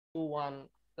One.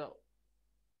 So,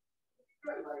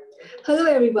 Hello,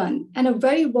 everyone, and a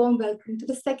very warm welcome to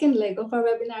the second leg of our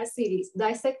webinar series,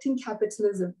 Dissecting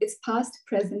Capitalism, its Past,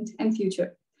 Present, and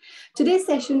Future. Today's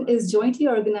session is jointly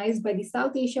organized by the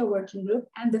South Asia Working Group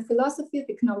and the Philosophy of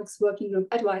Economics Working Group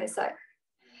at YSI.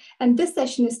 And this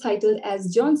session is titled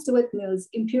as John Stuart Mill's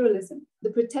Imperialism,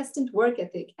 the Protestant Work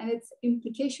Ethic and its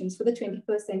Implications for the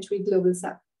 21st Century Global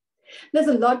South. There's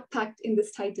a lot packed in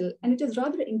this title, and it is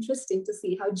rather interesting to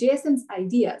see how JSM's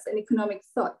ideas and economic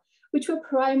thought, which were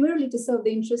primarily to serve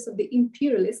the interests of the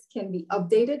imperialists, can be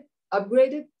updated,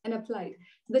 upgraded, and applied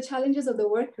to the challenges of the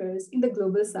workers in the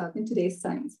Global South in today's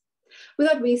times.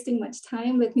 Without wasting much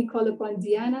time, let me call upon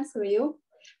Diana Sorrello,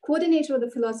 coordinator of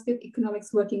the Philosophy of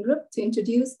Economics Working Group, to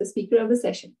introduce the speaker of the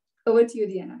session. Over to you,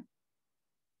 Diana.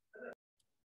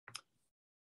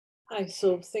 Hi,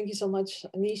 so thank you so much,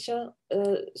 Anisha.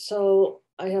 So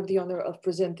I have the honor of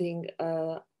presenting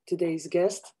today's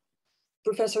guest.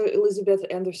 Professor Elizabeth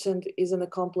Anderson is an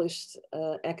accomplished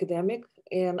academic,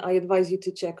 and I advise you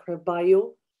to check her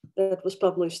bio that was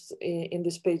published in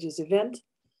this page's event.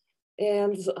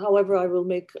 And however, I will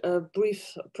make a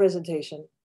brief presentation.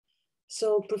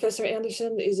 So Professor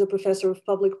Anderson is a professor of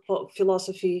public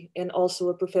philosophy and also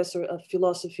a professor of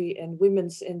philosophy and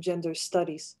women's and gender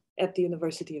studies at the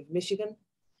University of Michigan.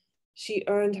 She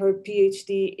earned her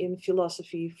Ph.D. in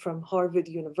philosophy from Harvard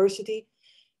University,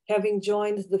 having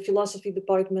joined the philosophy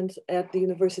department at the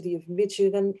University of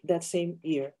Michigan that same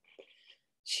year.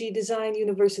 She designed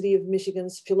University of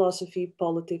Michigan's Philosophy,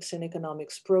 Politics, and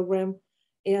Economics program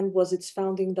and was its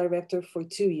founding director for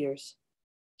 2 years.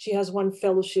 She has won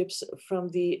fellowships from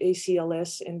the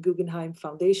ACLS and Guggenheim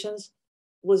Foundations,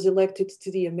 was elected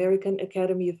to the American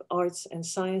Academy of Arts and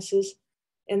Sciences,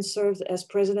 and served as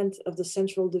president of the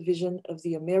Central Division of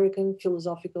the American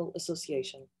Philosophical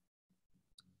Association.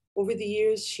 Over the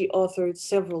years, she authored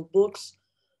several books,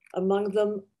 among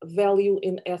them Value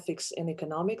in Ethics and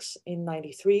Economics in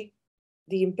 '93,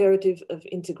 The Imperative of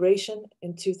Integration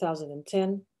in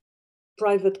 2010,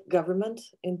 Private Government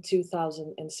in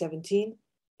 2017,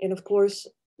 and of course,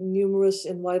 numerous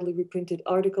and widely reprinted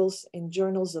articles in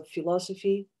journals of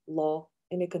philosophy, law,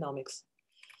 and economics.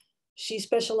 She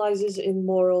specializes in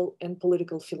moral and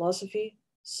political philosophy,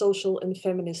 social and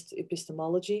feminist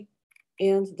epistemology,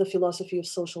 and the philosophy of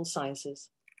social sciences.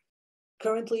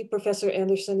 Currently, Professor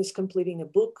Anderson is completing a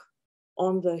book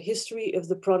on the history of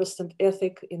the Protestant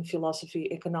ethic in philosophy,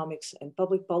 economics, and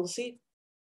public policy,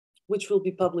 which will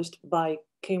be published by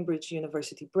Cambridge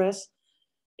University Press.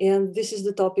 And this is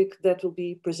the topic that will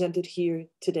be presented here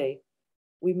today.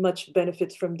 We much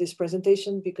benefit from this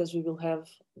presentation because we will have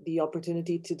the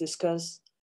opportunity to discuss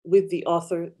with the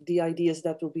author the ideas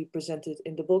that will be presented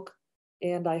in the book.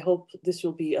 And I hope this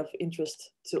will be of interest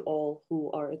to all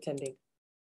who are attending.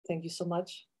 Thank you so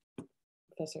much,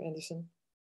 Professor Anderson.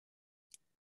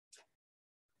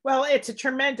 Well, it's a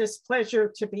tremendous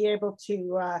pleasure to be able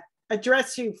to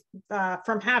address you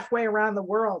from halfway around the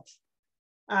world.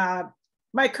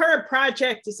 My current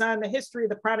project is on the history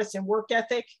of the Protestant work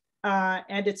ethic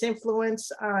and its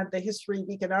influence on the history of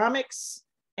economics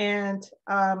and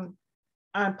on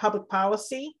public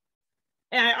policy.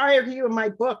 And I argue in my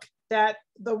book that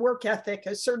the work ethic,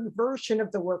 a certain version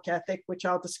of the work ethic, which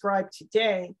I'll describe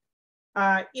today,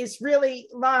 is really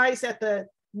lies at the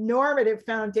normative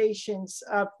foundations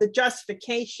of the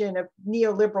justification of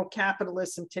neoliberal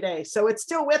capitalism today. So it's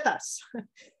still with us,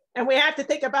 and we have to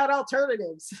think about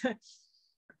alternatives.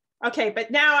 Okay, but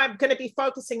now I'm going to be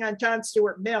focusing on John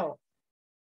Stuart Mill.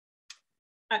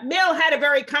 Mill had a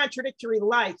very contradictory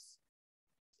life.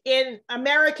 In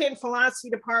American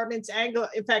philosophy departments,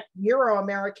 in fact,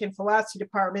 Euro-American philosophy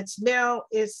departments, Mill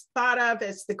is thought of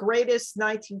as the greatest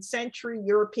 19th century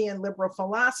European liberal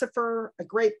philosopher, a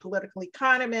great political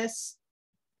economist.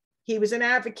 He was an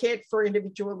advocate for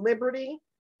individual liberty,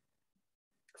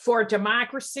 for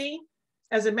democracy.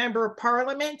 As a member of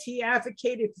parliament, he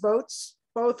advocated votes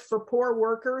both for poor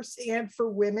workers and for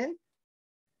women.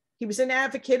 He was an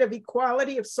advocate of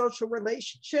equality of social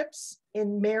relationships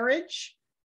in marriage,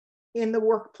 in the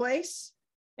workplace,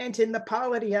 and in the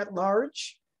polity at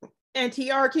large. And he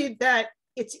argued that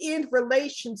it's in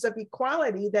relations of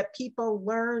equality that people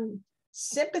learn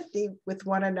sympathy with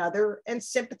one another, and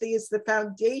sympathy is the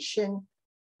foundation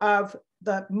of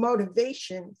the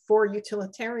motivation for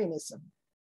utilitarianism.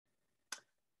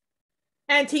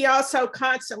 And he also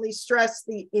constantly stressed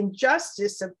the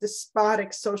injustice of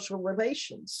despotic social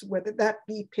relations, whether that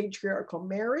be patriarchal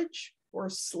marriage or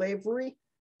slavery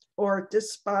or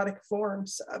despotic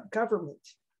forms of government.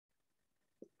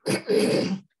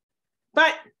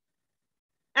 But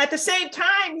At the same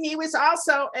time, he was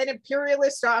also an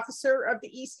imperialist officer of the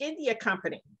East India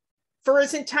Company for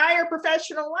his entire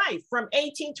professional life from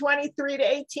 1823 to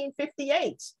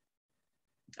 1858.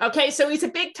 Okay, so he's a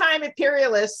big time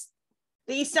imperialist.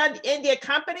 The East India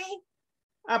Company,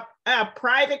 a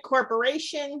private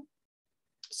corporation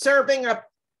serving a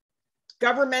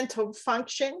governmental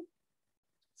function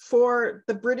for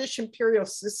the British imperial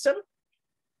system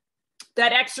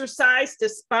that exercised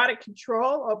despotic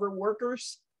control over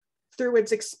workers through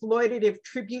its exploitative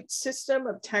tribute system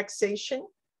of taxation.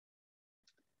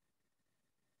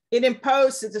 It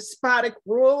imposed a despotic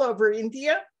rule over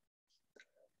India.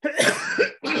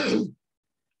 And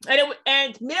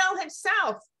Mill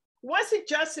himself wasn't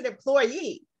just an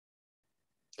employee.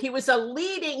 He was a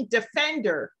leading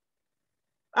defender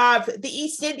of the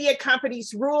East India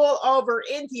Company's rule over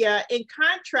India, in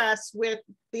contrast with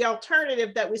the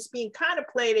alternative that was being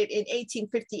contemplated in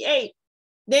 1858,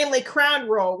 namely crown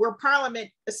rule, where Parliament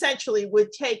essentially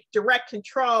would take direct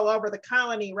control over the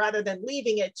colony rather than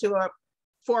leaving it to a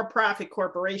for-profit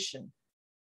corporation.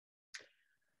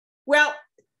 Well,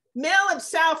 Mill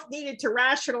himself needed to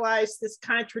rationalize this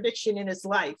contradiction in his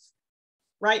life,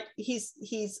 right? He's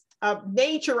a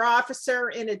major officer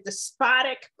in a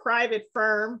despotic private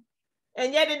firm,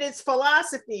 and yet in his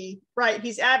philosophy, right,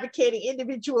 he's advocating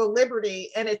individual liberty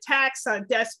and attacks on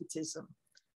despotism.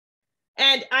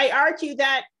 And I argue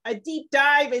that a deep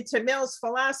dive into Mill's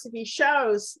philosophy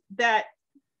shows that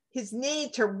his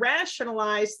need to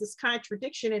rationalize this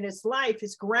contradiction in his life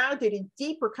is grounded in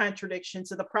deeper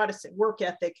contradictions of the Protestant work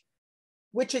ethic,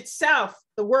 which itself,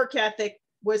 the work ethic,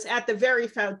 was at the very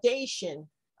foundation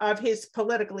of his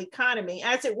political economy,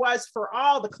 as it was for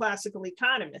all the classical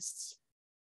economists.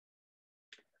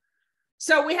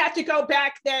 So we have to go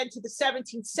back then to the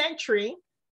 17th century,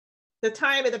 the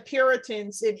time of the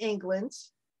Puritans in England,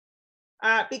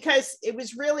 because it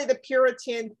was really the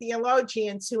Puritan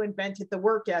theologians who invented the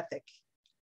work ethic.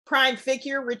 Prime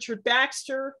figure Richard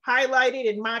Baxter highlighted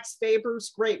in Max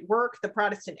Weber's great work, The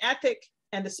Protestant Ethic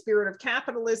and the Spirit of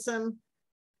Capitalism.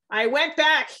 I went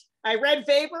back, I read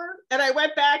Weber, and I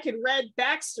went back and read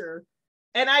Baxter,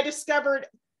 and I discovered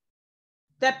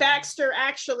that Baxter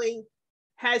actually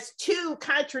has two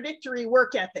contradictory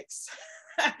work ethics.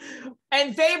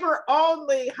 And Weber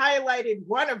only highlighted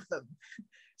one of them.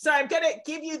 So I'm going to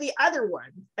give you the other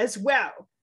one as well.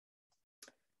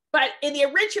 But in the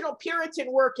original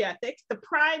Puritan work ethic, the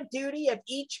prime duty of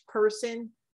each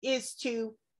person is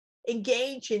to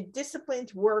engage in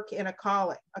disciplined work in a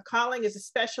calling. A calling is a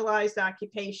specialized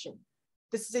occupation.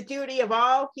 This is a duty of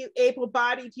all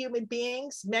able-bodied human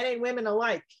beings, men and women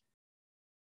alike.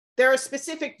 There are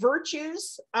specific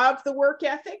virtues of the work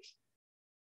ethic,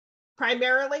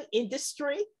 primarily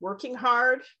industry, working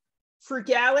hard,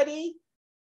 frugality,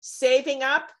 saving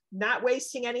up, not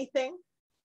wasting anything,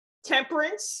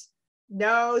 temperance,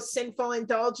 no sinful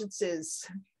indulgences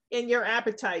in your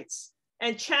appetites,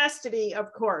 and chastity,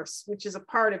 of course, which is a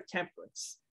part of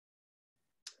temperance.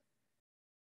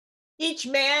 Each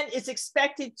man is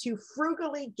expected to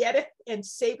frugally getteth and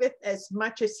saveth as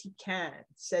much as he can,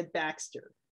 said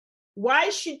Baxter. Why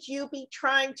should you be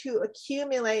trying to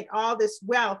accumulate all this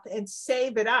wealth and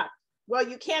save it up? Well,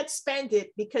 you can't spend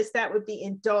it because that would be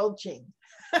indulging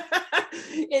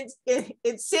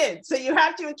in sin. So you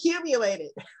have to accumulate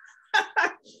it.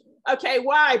 Okay,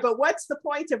 why? But what's the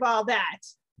point of all that?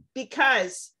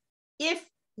 Because if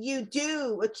you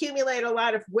do accumulate a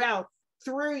lot of wealth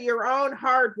through your own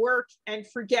hard work and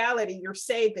frugality, your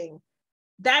saving,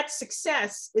 that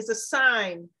success is a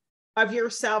sign of your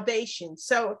salvation.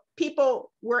 So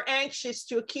people were anxious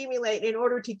to accumulate in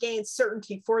order to gain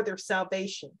certainty for their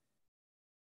salvation.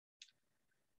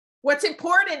 What's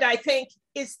important, I think,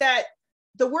 is that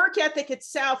the work ethic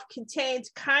itself contains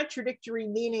contradictory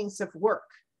meanings of work.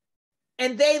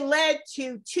 And they led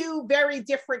to two very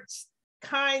different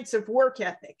kinds of work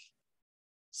ethic.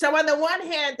 So on the one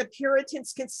hand, the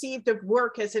Puritans conceived of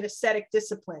work as an ascetic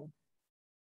discipline.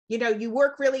 You know, you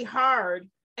work really hard,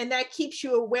 and that keeps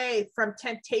you away from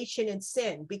temptation and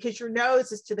sin because your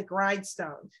nose is to the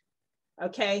grindstone,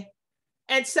 okay?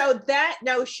 And so that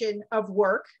notion of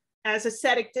work as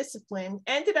ascetic discipline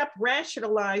ended up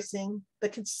rationalizing the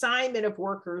consignment of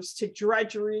workers to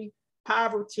drudgery,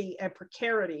 poverty, and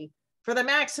precarity for the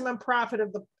maximum profit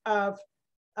of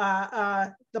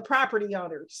the property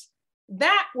owners.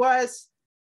 That was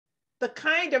the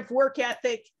kind of work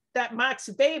ethic that Max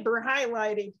Weber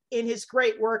highlighted in his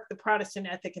great work, The Protestant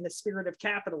Ethic and the Spirit of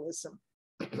Capitalism.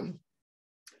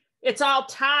 It's all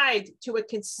tied to a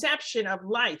conception of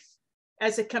life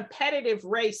as a competitive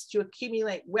race to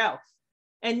accumulate wealth,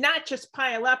 and not just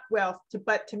pile up wealth,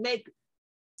 but to make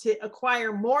to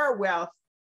acquire more wealth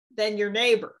than your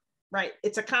neighbor, right?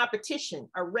 It's a competition,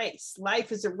 a race.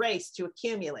 Life is a race to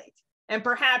accumulate. And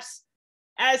perhaps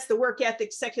as the work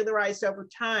ethic secularized over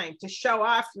time, to show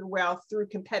off your wealth through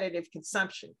competitive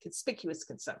consumption, conspicuous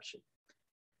consumption.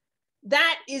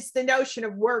 That is the notion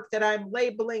of work that I'm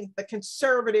labeling the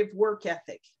conservative work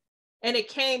ethic. And it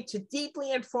came to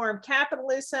deeply inform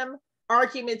capitalism,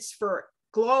 arguments for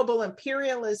global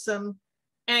imperialism,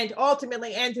 and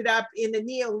ultimately ended up in the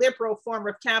neoliberal form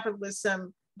of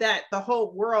capitalism that the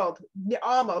whole world,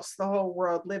 almost the whole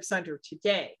world, lives under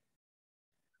today.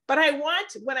 But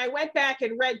when I went back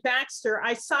and read Baxter,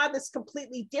 I saw this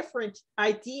completely different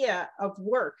idea of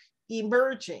work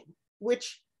emerging,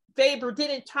 which Weber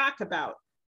didn't talk about,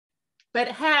 but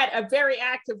had a very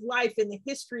active life in the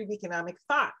history of economic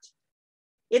thought.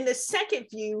 In the second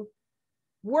view,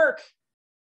 work,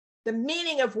 the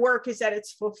meaning of work is that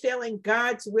it's fulfilling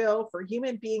God's will for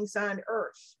human beings on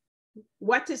earth.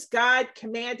 What does God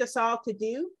command us all to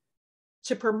do?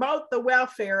 To promote the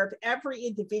welfare of every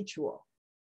individual.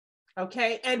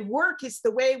 Okay, and work is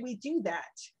the way we do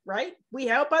that, right? We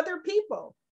help other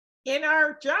people in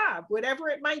our job, whatever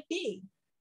it might be.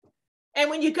 And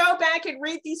when you go back and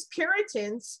read these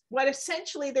Puritans, what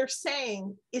essentially they're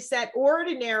saying is that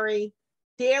ordinary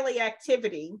daily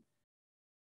activity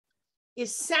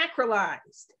is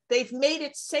sacralized. They've made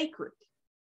it sacred.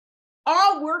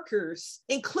 All workers,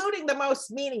 including the most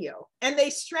menial, and they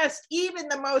stressed even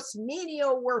the most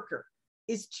menial worker,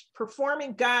 is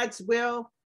performing God's will.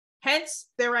 Hence,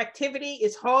 their activity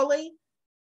is holy.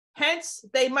 Hence,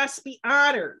 they must be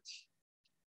honored.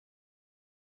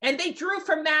 And they drew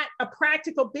from that a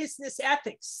practical business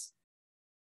ethics.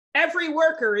 Every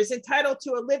worker is entitled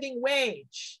to a living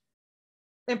wage.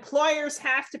 Employers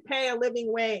have to pay a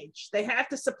living wage. They have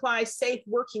to supply safe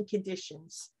working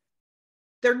conditions.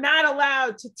 They're not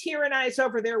allowed to tyrannize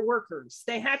over their workers.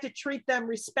 They have to treat them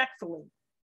respectfully.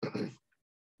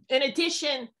 In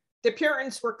addition, the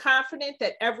Puritans were confident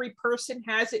that every person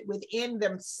has it within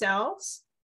themselves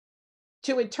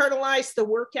to internalize the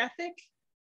work ethic,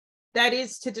 that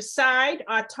is, to decide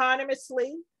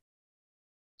autonomously,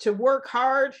 to work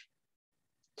hard,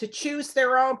 to choose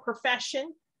their own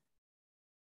profession.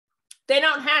 They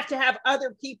don't have to have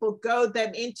other people goad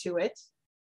them into it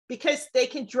because they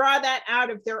can draw that out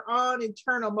of their own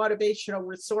internal motivational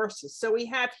resources. So we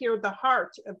have here the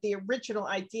heart of the original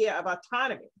idea of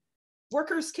autonomy.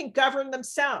 Workers can govern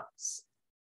themselves.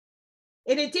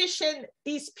 In addition,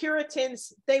 these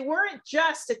Puritans, they weren't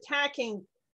just attacking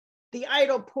the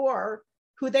idle poor,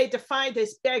 who they defined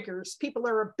as beggars, people who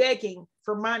are begging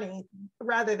for money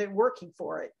rather than working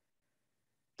for it.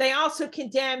 They also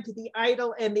condemned the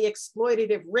idle and the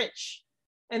exploitative rich,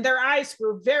 and their eyes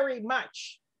were very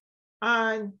much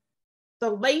on the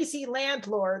lazy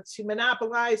landlords who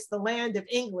monopolized the land of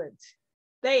England.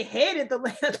 They hated the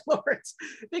landlords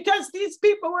because these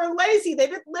people were lazy. They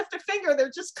didn't lift a finger.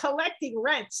 They're just collecting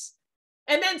rents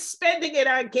and then spending it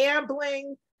on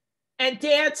gambling and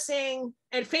dancing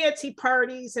and fancy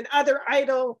parties and other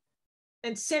idle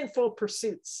and sinful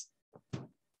pursuits.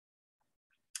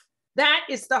 That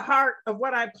is the heart of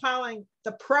what I'm calling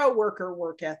the pro-worker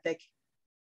work ethic.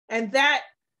 And that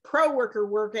pro-worker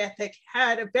work ethic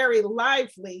had a very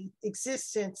lively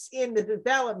existence in the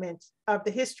development of the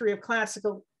history of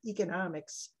classical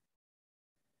economics.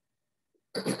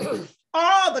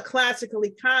 All the classical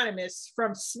economists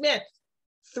from Smith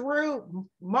through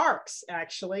Marx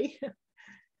actually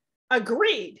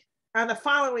agreed on the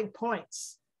following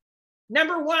points.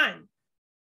 Number one,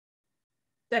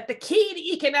 that the key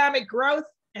to economic growth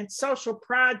and social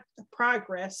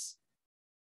progress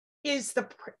is the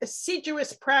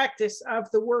assiduous practice of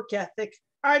the work ethic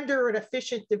under an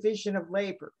efficient division of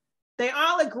labor. They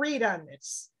all agreed on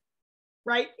this,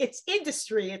 right? It's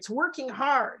industry, it's working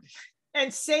hard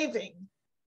and saving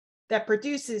that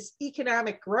produces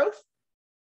economic growth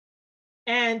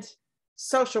and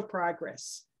social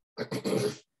progress.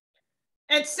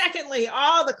 And secondly,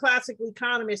 all the classical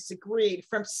economists agreed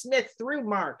from Smith through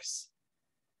Marx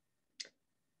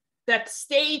that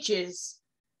stages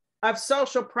of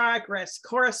social progress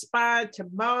correspond to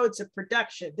modes of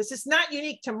production. This is not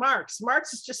unique to Marx.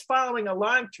 Marx is just following a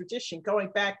long tradition going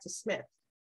back to Smith.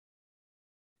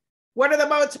 What are the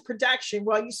modes of production?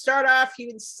 Well, you start off,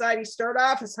 human society start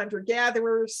off as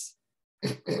hunter-gatherers.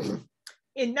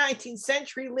 In 19th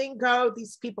century lingo,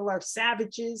 these people are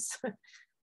savages.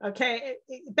 Okay,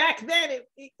 back then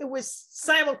it was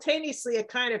simultaneously a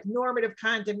kind of normative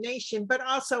condemnation, but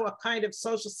also a kind of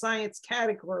social science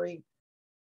category.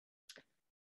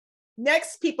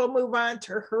 Next, people move on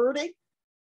to herding.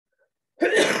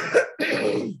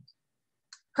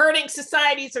 Herding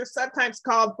societies are sometimes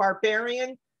called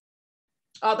barbarian,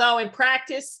 although in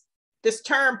practice, this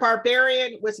term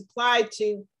barbarian was applied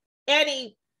to anyone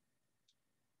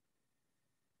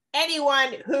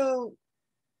who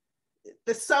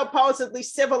the supposedly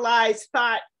civilized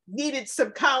thought needed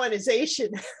some colonization,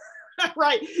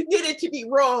 right, needed to be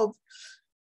ruled.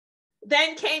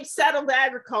 Then came settled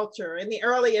agriculture in the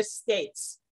earliest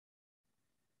states.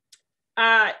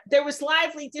 There was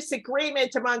lively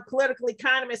disagreement among political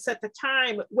economists at the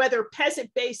time whether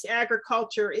peasant-based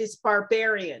agriculture is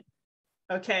barbarian.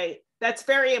 Okay, that's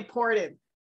very important.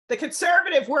 The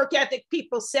conservative work ethic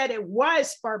people said it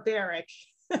was barbaric,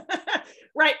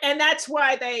 right? And that's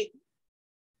why they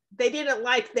didn't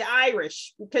like the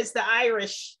Irish, because the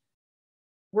Irish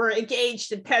were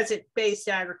engaged in peasant-based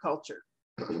agriculture.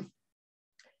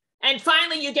 And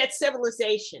finally, you get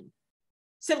civilization.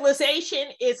 Civilization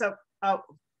is a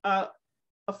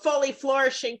fully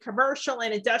flourishing commercial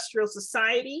and industrial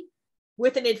society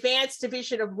with an advanced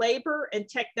division of labor and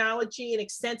technology and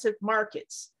extensive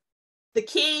markets. The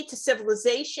key to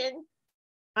civilization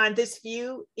on this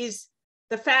view is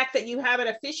the fact that you have an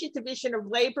efficient division of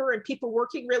labor and people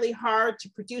working really hard to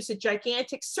produce a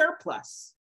gigantic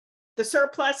surplus. The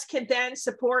surplus can then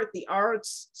support the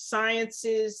arts,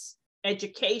 sciences,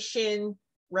 education,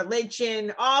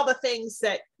 religion, all the things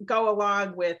that go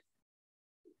along with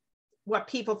what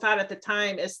people thought at the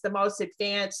time as the most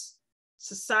advanced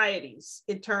societies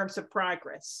in terms of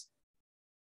progress.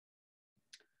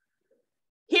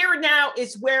 Here now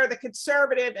is where the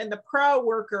conservative and the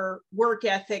pro-worker work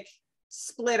ethic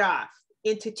split off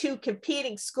into two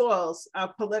competing schools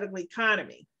of political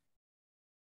economy.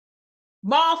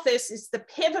 Malthus is the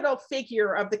pivotal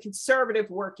figure of the conservative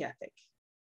work ethic.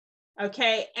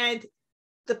 Okay, and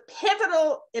the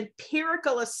pivotal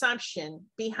empirical assumption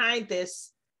behind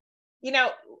this, you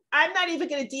know, I'm not even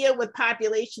going to deal with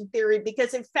population theory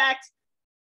because, in fact,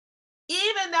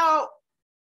 even though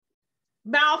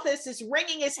Malthus is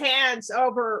wringing his hands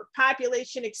over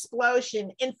population explosion,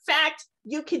 in fact,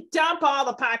 you could dump all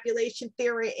the population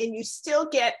theory and you still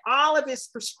get all of his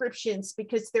prescriptions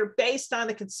because they're based on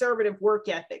the conservative work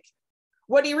ethic.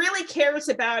 What he really cares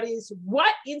about is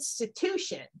what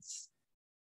institutions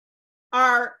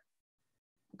are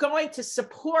going to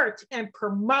support and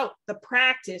promote the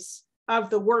practice of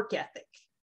the work ethic.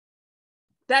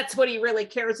 That's what he really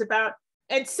cares about.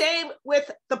 And same with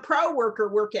the pro-worker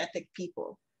work ethic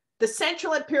people. The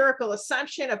central empirical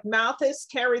assumption of Malthus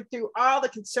carried through all the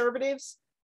conservatives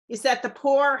is that the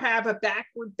poor have a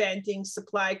backward bending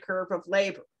supply curve of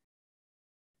labor.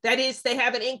 That is, they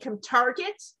have an income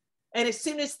target, and as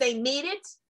soon as they meet it,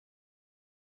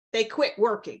 they quit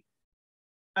working.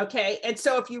 Okay, and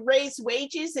so if you raise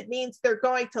wages, it means they're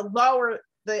going to lower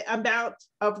the amount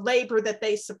of labor that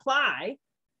they supply,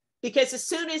 because as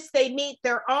soon as they meet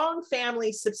their own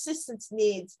family subsistence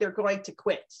needs, they're going to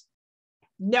quit.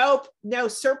 No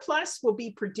surplus will be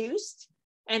produced,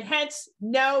 and hence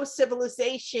no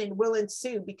civilization will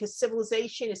ensue, because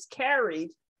civilization is carried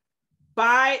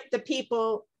by the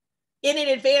people in an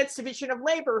advanced division of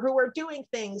labor who are doing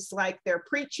things like they're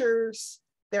preachers,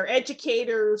 they're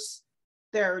educators,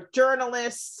 they're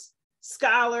journalists,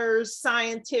 scholars,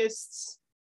 scientists,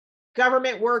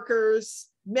 government workers,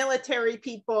 military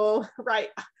people, right?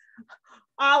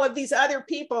 All of these other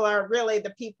people are really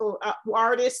the people,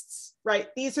 artists, right?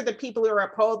 These are the people who are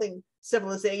upholding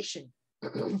civilization.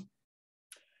 On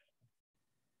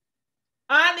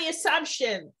the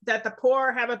assumption that the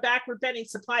poor have a backward bending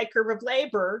supply curve of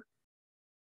labor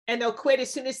and they'll quit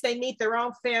as soon as they meet their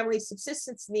own family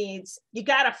subsistence needs, you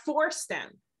got to force them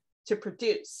to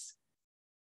produce.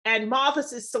 And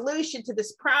Malthus's solution to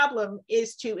this problem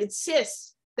is to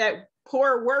insist that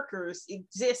poor workers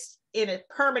exist in a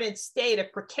permanent state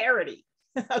of precarity.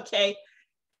 Okay.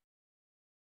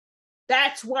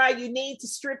 That's why you need to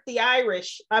strip the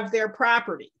Irish of their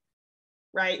property,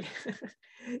 right?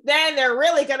 Then they're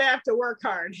really going to have to work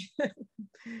hard.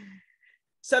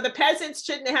 So the peasants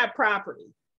shouldn't have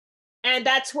property. And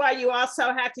that's why you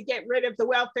also have to get rid of the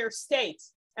welfare state.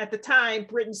 At the time,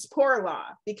 Britain's poor law,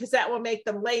 because that will make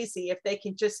them lazy if they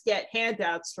can just get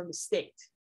handouts from the state.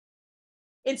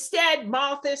 Instead,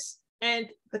 Malthus and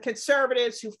the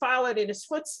conservatives who followed in his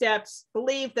footsteps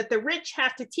believed that the rich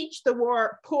have to teach the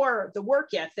poor the work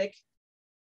ethic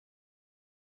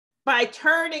by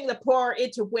turning the poor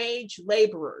into wage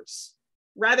laborers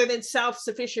rather than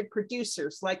self-sufficient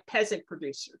producers like peasant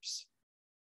producers.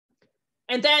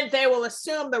 And then they will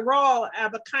assume the role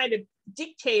of a kind of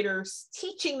dictators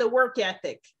teaching the work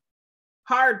ethic,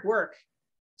 hard work,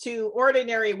 to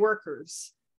ordinary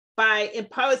workers by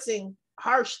imposing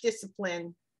harsh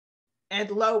discipline and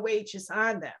low wages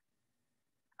on them.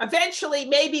 Eventually,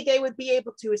 maybe they would be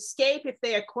able to escape if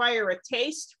they acquire a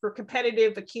taste for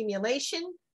competitive accumulation.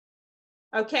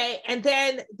 Okay, and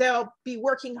then they'll be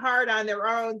working hard on their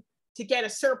own to get a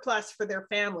surplus for their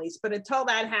families. But until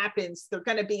that happens, they're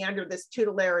going to be under this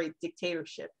tutelary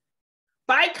dictatorship.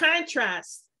 By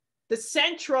contrast, the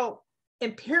central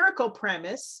empirical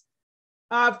premise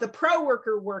of the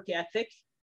pro-worker work ethic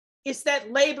is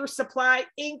that labor supply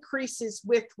increases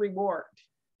with reward.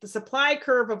 The supply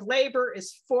curve of labor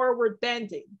is forward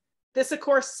bending. This, of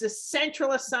course, is a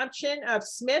central assumption of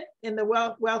Smith in The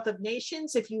Wealth of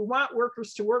Nations. If you want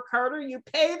workers to work harder, you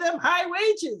pay them high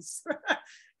wages,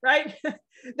 right? Then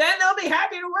they'll be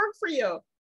happy to work for you.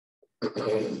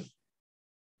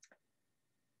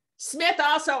 Smith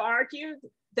also argued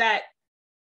that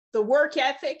the work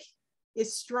ethic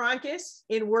is strongest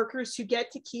in workers who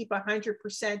get to keep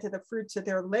 100% of the fruits of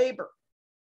their labor.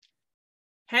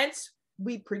 Hence,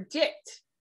 we predict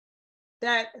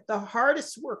that the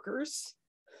hardest workers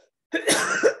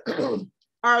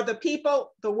are the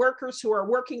workers who are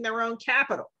working their own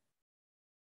capital.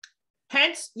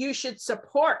 Hence, you should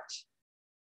support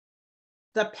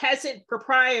the peasant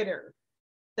proprietor,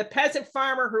 the peasant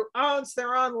farmer who owns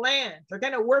their own land. They're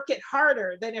going to work it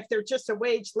harder than if they're just a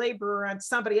wage laborer on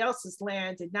somebody else's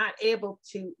land and not able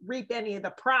to reap any of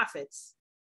the profits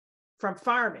from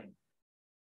farming.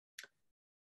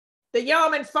 The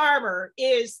yeoman farmer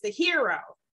is the hero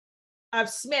of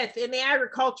Smith in the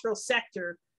agricultural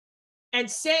sector,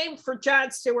 and same for John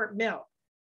Stuart Mill.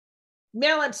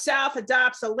 Mill himself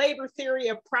adopts a labor theory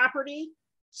of property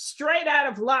straight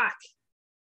out of Locke,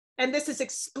 and this is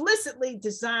explicitly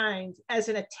designed as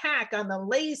an attack on the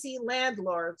lazy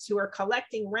landlords who are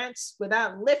collecting rents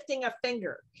without lifting a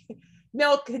finger.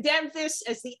 Mill condemned this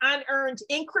as the unearned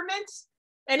increment,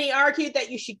 and he argued that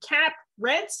you should cap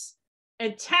rents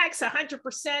and tax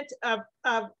 100% of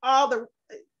all the,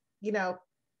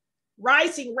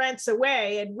 rising rents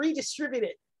away and redistribute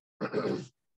it.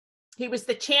 He was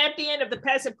the champion of the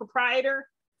peasant proprietor.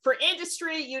 For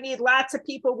industry, you need lots of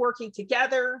people working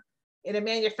together in a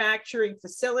manufacturing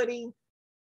facility.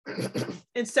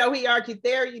 And so he argued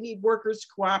there you need workers'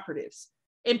 cooperatives.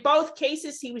 In both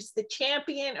cases, he was the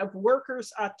champion of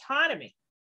workers' autonomy,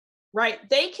 right?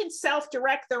 They can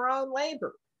self-direct their own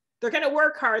labor. They're going to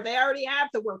work hard. They already have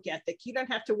the work ethic. You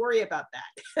don't have to worry about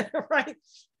that, right?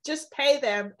 Just pay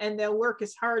them and they'll work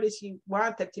as hard as you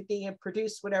want them to be and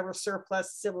produce whatever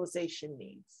surplus civilization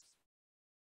needs.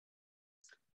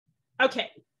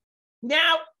 Okay,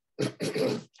 now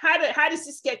how does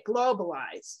this get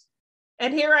globalized?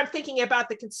 And here I'm thinking about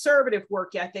the conservative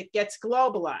work ethic gets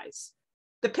globalized.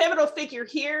 The pivotal figure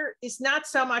here is not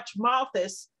so much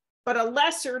Malthus, but a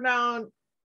lesser known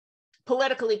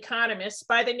political economist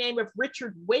by the name of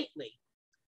Richard Whately.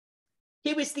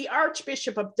 He was the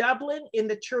Archbishop of Dublin in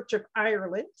the Church of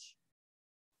Ireland.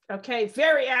 Okay,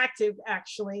 very active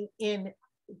actually in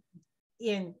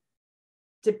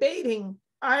debating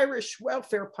Irish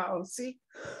welfare policy.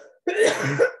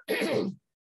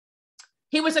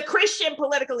 He was a Christian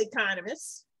political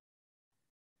economist.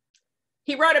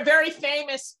 He wrote a very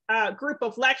famous group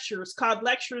of lectures called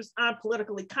Lectures on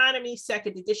Political Economy.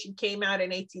 Second edition came out in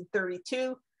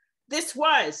 1832. This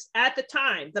was, at the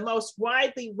time, the most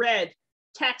widely read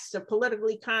text of political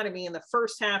economy in the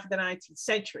first half of the 19th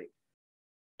century.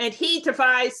 And he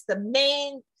devised the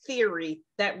main theory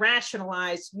that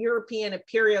rationalized European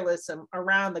imperialism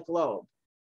around the globe.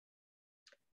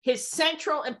 His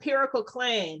central empirical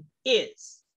claim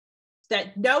is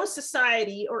that no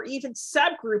society or even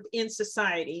subgroup in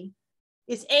society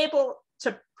is able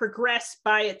to progress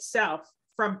by itself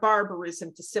from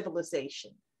barbarism to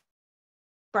civilization.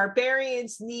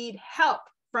 Barbarians need help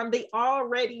from the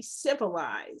already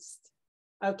civilized,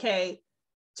 okay,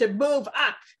 to move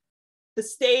up the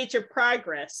stage of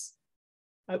progress,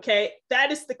 okay?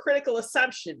 That is the critical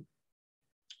assumption.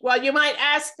 Well, you might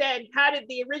ask then, how did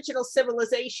the original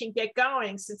civilization get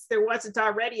going since there wasn't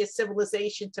already a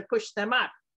civilization to push them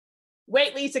up?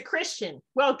 Whately's a Christian.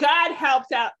 Well, God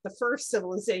helped out the first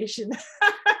civilization,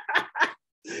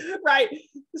 right?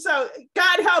 So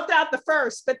God helped out the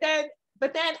first, but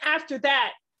then after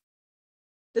that,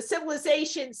 the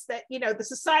civilizations that, the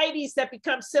societies that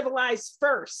become civilized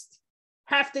first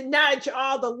have to nudge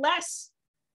all the less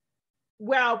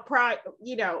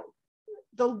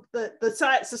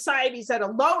the societies at a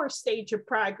lower stage of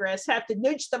progress have to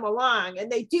nudge them along,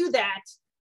 and they do that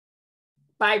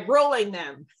by ruling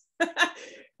them,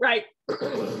 right?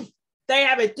 They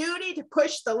have a duty to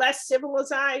push the less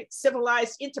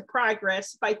civilized into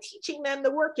progress by teaching them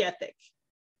the work ethic,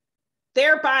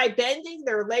 thereby bending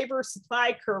their labor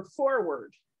supply curve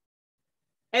forward.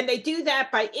 And they do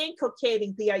that by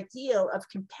inculcating the ideal of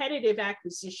competitive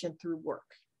acquisition through work.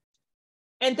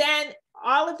 And then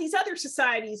all of these other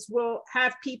societies will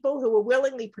have people who will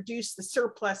willingly produce the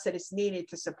surplus that is needed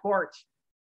to support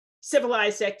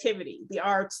civilized activity, the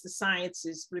arts, the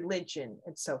sciences, religion,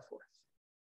 and so forth.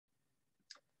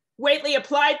 Whately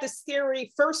applied this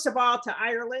theory, first of all, to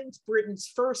Ireland,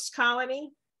 Britain's first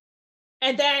colony.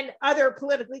 And then other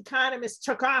political economists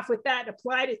took off with that and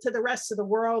applied it to the rest of the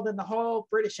world and the whole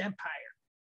British Empire.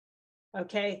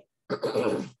 Okay.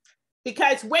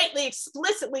 Because Whately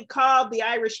explicitly called the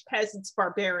Irish peasants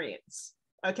barbarians.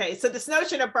 Okay, so this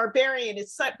notion of barbarian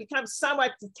is becomes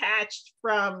somewhat detached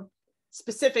from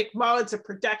specific modes of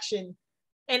production,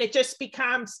 and it just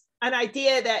becomes an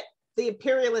idea that the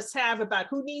imperialists have about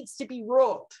who needs to be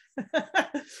ruled.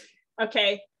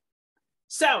 Okay,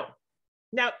 so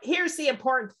now here's the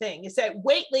important thing, is that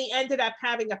Whately ended up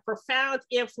having a profound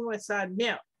influence on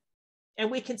Mill,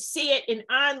 and we can see it in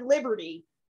On Liberty,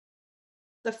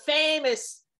 the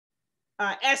famous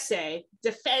essay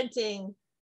defending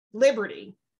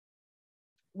liberty,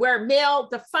 where Mill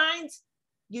defines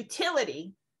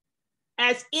utility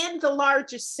as, in the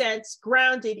largest sense,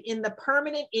 grounded in the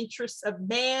permanent interests of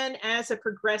man as a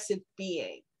progressive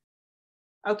being.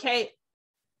 Okay,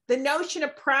 the notion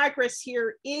of progress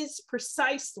here is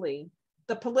precisely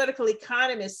the political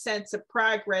economist's sense of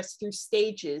progress through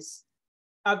stages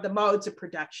of the modes of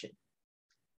production.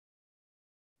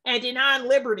 And in On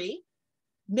Liberty,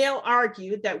 Mill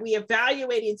argued that we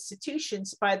evaluate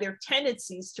institutions by their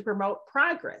tendencies to promote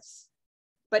progress.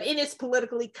 But in his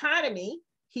political economy,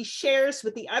 he shares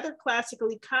with the other classical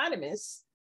economists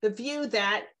the view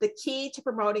that the key to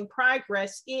promoting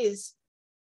progress is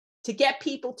to get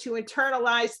people to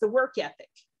internalize the work ethic.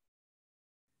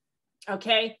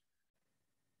 Okay.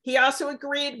 He also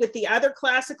agreed with the other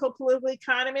classical political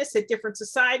economists that different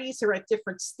societies are at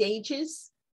different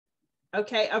stages,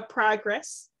 okay, of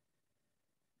progress.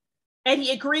 And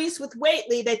he agrees with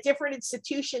Whately that different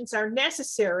institutions are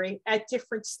necessary at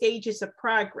different stages of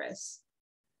progress.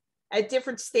 At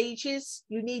different stages,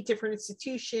 you need different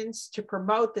institutions to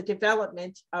promote the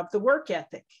development of the work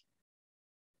ethic.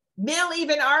 Mill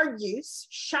even argues,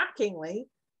 shockingly,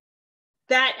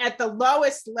 that at the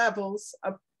lowest levels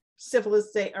of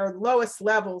civilization, or lowest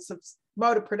levels of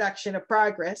mode of production of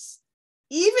progress,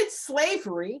 even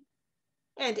slavery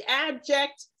and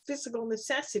abject physical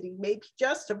necessity may be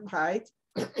justified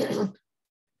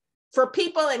for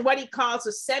people in what he calls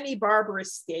a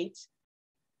semi-barbarous state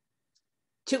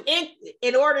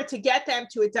in order to get them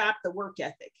to adopt the work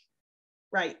ethic,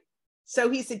 right? So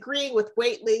he's agreeing with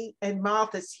Whately and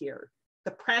Malthus here.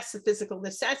 The press of physical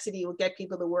necessity will get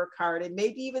people to work hard, and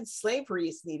maybe even slavery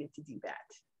is needed to do that.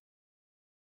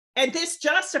 And this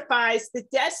justifies the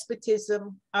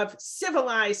despotism of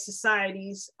civilized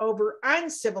societies over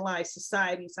uncivilized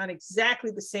societies on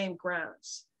exactly the same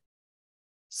grounds.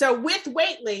 So with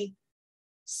Whately,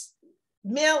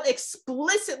 Mill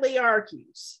explicitly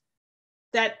argues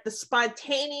that the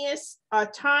spontaneous,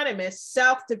 autonomous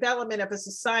self-development of a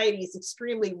society is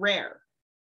extremely rare.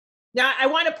 Now, I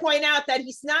want to point out that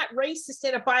he's not racist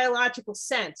in a biological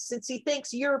sense, since he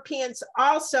thinks Europeans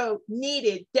also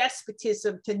needed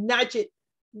despotism to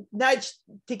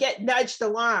get nudged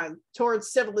along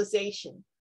towards civilization.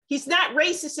 He's not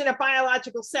racist in a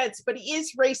biological sense, but he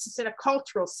is racist in a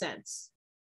cultural sense.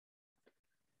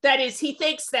 That is, he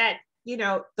thinks that, you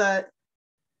know, the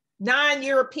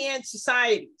non-European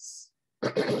societies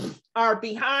are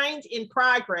behind in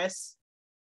progress,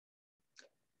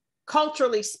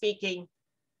 culturally speaking,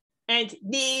 and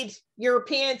need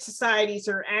European societies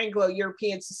or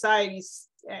Anglo-European societies,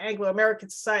 Anglo-American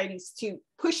societies to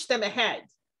push them ahead,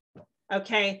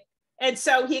 okay? And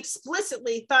so he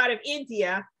explicitly thought of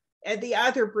India and the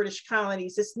other British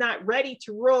colonies as not ready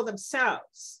to rule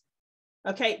themselves,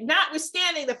 okay?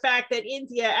 Notwithstanding the fact that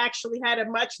India actually had a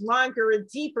much longer and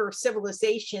deeper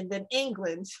civilization than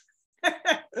England,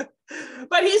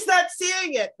 but he's not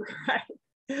seeing it, right?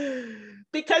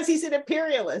 Because he's an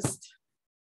imperialist.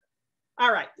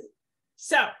 All right,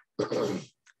 so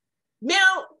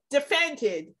Mill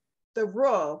defended the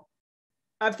rule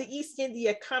of the East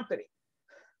India Company.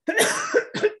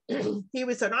 He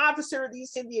was an officer of the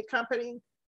East India Company.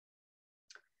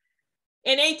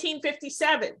 In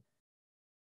 1857,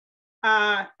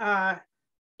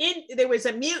 there was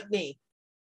a mutiny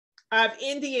of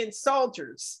Indian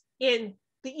soldiers in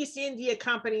the East India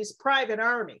Company's private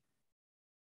army.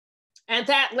 And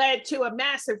that led to a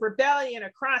massive rebellion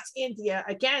across India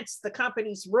against the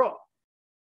company's rule.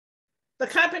 The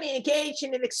company engaged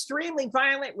in an extremely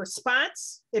violent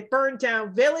response. It burned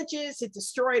down villages, it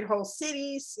destroyed whole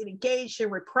cities, it engaged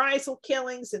in reprisal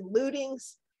killings and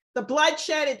lootings. The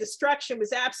bloodshed and destruction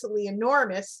was absolutely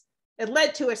enormous. It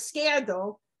led to a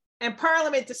scandal, and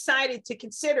Parliament decided to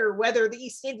consider whether the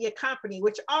East India Company,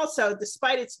 which also,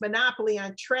 despite its monopoly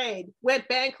on trade, went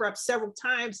bankrupt several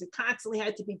times and constantly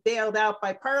had to be bailed out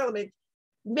by Parliament,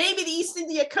 maybe the East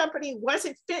India Company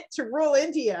wasn't fit to rule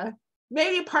India.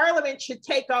 Maybe Parliament should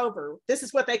take over. This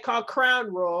is what they call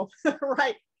crown rule,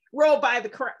 right? Rule by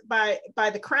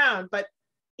the crown, but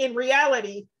in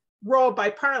reality, rule by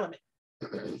Parliament.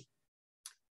 In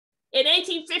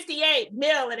 1858,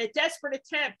 Mill, in a desperate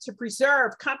attempt to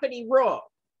preserve company rule,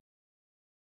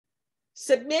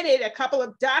 submitted a couple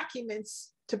of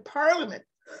documents to Parliament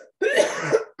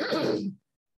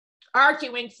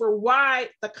arguing for why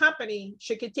the company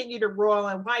should continue to rule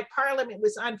and why Parliament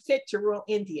was unfit to rule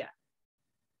India.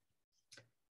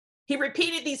 He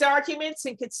repeated these arguments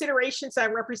in considerations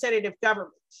on representative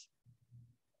government.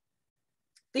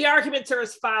 The arguments are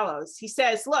as follows. He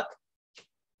says, look,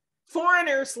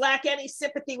 foreigners lack any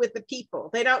sympathy with the people.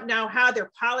 They don't know how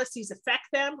their policies affect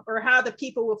them or how the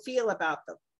people will feel about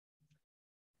them.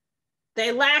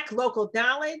 They lack local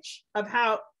knowledge of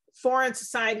how foreign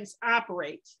societies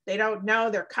operate. They don't know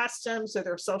their customs or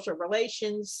their social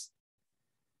relations.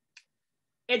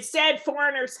 Instead,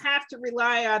 foreigners have to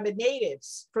rely on the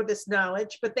natives for this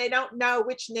knowledge, but they don't know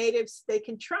which natives they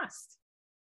can trust.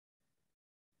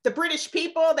 The British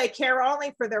people, they care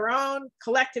only for their own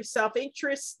collective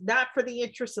self-interest, not for the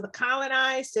interests of the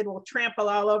colonized, and will trample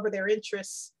all over their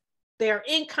interests. They are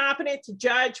incompetent to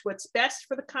judge what's best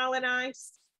for the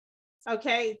colonized,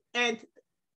 okay? And,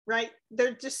 right,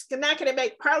 they're just not gonna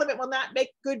make, Parliament will not make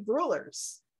good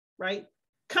rulers, right?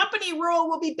 Company rule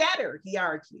will be better, he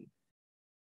argued.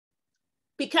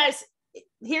 Because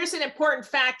here's an important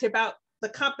fact about the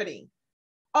company.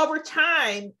 Over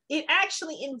time, it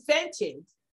actually invented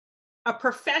a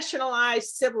professionalized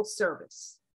civil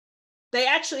service. They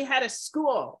actually had a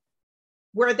school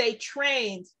where they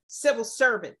trained civil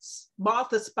servants.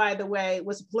 Malthus, by the way,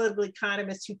 was a political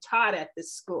economist who taught at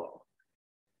this school.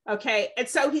 Okay, and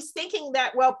so he's thinking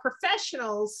that, well,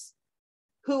 professionals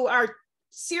who are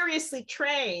seriously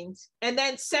trained and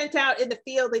then sent out in the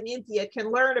field in India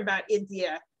can learn about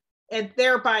India and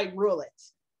thereby rule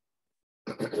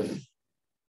it.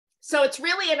 So it's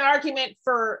really an argument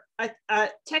for a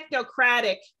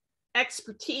technocratic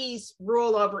expertise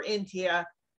rule over India,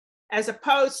 as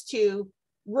opposed to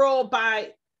rule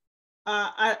by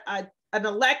an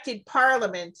elected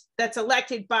parliament that's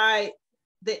elected by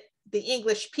the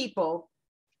English people.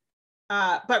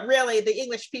 But really, the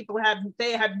English people have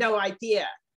no idea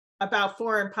about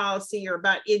foreign policy or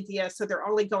about India, so they're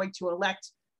only going to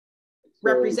elect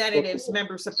representatives,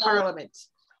 members of parliament,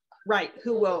 right,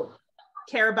 who will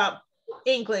care about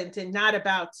England and not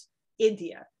about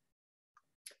India.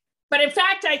 But in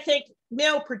fact, I think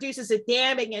Mill produces a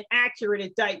damning and accurate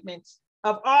indictment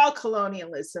of all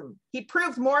colonialism. He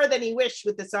proved more than he wished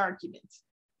with this argument,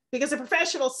 because a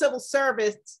professional civil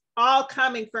service, all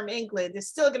coming from England, is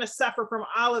still going to suffer from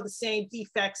all of the same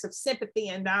defects of sympathy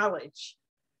and knowledge,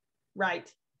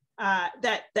 right,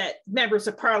 that members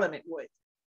of parliament would.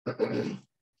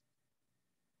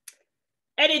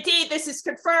 And indeed, this is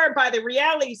confirmed by the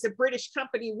realities of British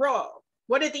company rule.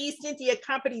 What did the East India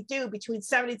Company do between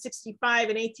 1765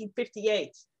 and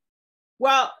 1858?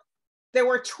 Well, there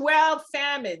were 12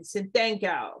 famines in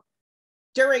Bengal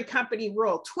during company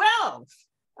rule, 12,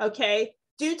 okay,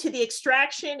 due to the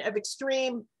extraction of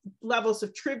extreme levels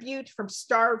of tribute from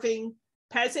starving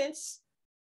peasants,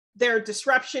 their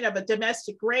disruption of a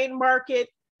domestic grain market,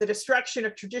 the destruction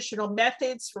of traditional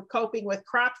methods for coping with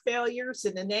crop failures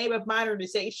in the name of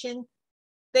modernization.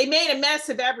 They made a mess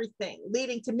of everything,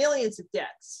 leading to millions of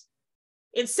deaths.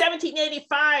 In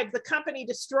 1785, the company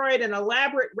destroyed an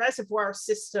elaborate reservoir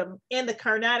system in the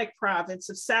Carnatic province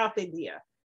of South India.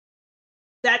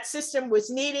 That system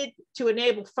was needed to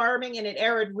enable farming in an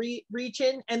arid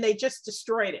region, and they just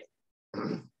destroyed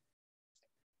it.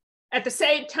 At the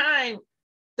same time,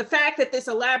 the fact that this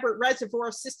elaborate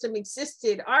reservoir system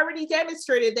existed already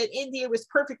demonstrated that India was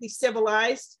perfectly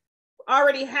civilized,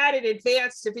 already had an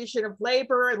advanced division of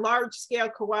labor and large-scale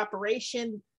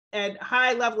cooperation and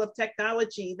high level of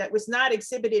technology that was not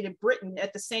exhibited in Britain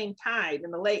at the same time in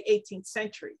the late 18th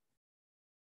century.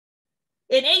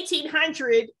 In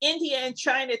 1800, India and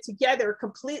China together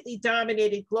completely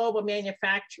dominated global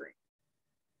manufacturing.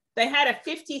 They had a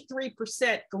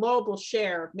 53% global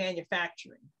share of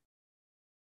manufacturing.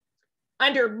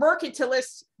 Under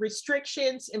mercantilist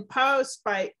restrictions imposed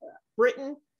by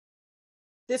Britain,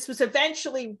 This was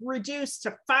eventually reduced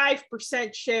to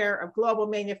 5% share of global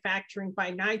manufacturing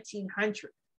by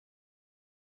 1900.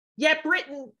 Yet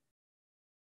Britain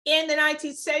in the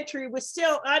 19th century was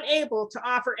still unable to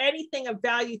offer anything of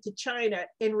value to China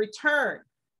in return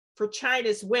for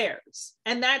China's wares.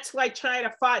 And that's why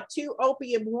China fought 2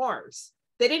 opium wars.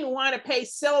 They didn't want to pay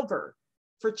silver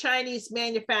for Chinese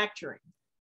manufacturing.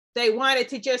 They wanted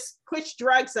to just push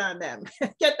drugs on them,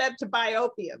 get them to buy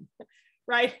opium,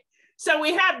 right? So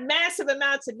we have massive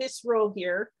amounts of misrule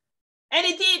here. And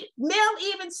indeed, Mill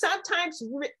even sometimes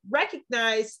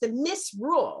recognized the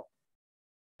misrule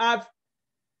of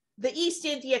the East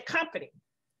India Company.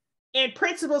 In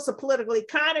Principles of Political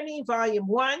Economy, Volume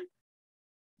 1,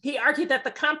 he argued that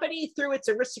the company, through its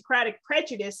aristocratic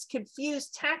prejudice,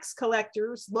 confused tax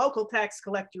collectors, local tax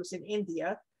collectors in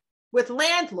India, with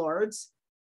landlords,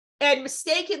 and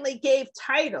mistakenly gave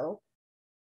title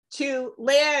to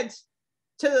land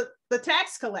to the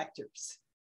tax collectors.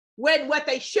 When what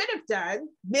they should have done,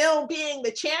 Mill being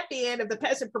the champion of the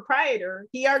peasant proprietor,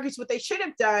 he argues what they should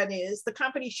have done is the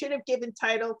company should have given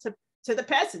title to the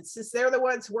peasants, since they're the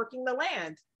ones working the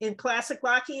land in classic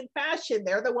Lockean fashion.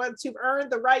 They're the ones who've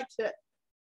earned the right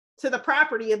to the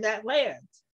property in that land.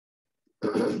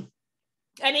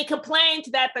 And he complained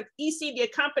that the East India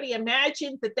Company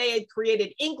imagined that they had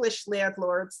created English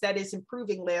landlords, that is,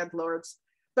 improving landlords,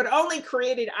 but only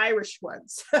created Irish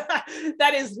ones,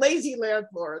 that is, lazy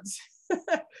landlords.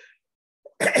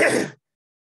 I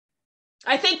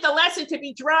think the lesson to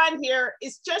be drawn here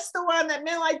is just the one that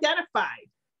Mill identified,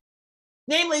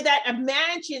 namely that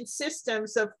imagined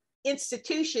systems of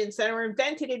institutions that are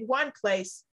invented in one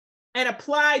place and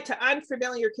applied to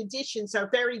unfamiliar conditions are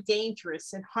very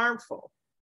dangerous and harmful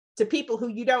to people who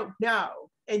you don't know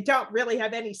and don't really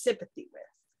have any sympathy with.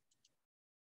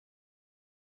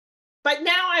 But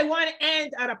now I want to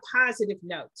end on a positive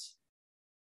note.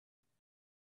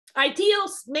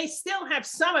 Ideals may still have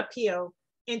some appeal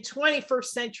in 21st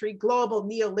century global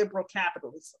neoliberal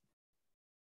capitalism.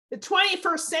 The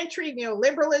 21st century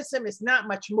neoliberalism is not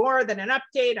much more than an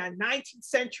update on 19th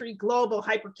century global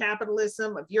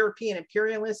hypercapitalism of European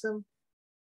imperialism.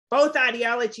 Both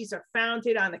ideologies are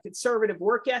founded on the conservative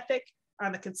work ethic,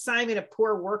 on the consignment of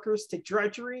poor workers to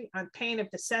drudgery on pain of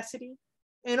necessity,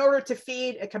 in order to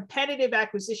feed a competitive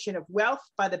acquisition of wealth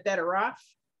by the better off.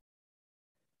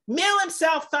 Mill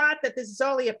himself thought that this is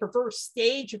only a perverse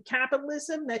stage of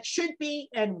capitalism that should be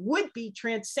and would be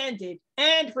transcended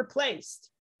and replaced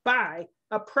by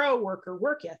a pro-worker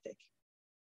work ethic.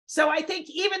 So I think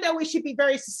even though we should be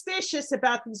very suspicious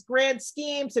about these grand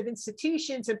schemes of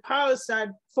institutions imposed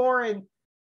on foreign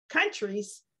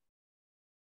countries,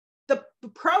 the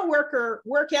pro-worker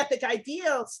work ethic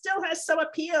ideal still has some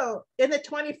appeal in the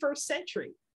 21st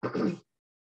century.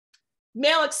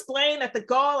 Mill explained that the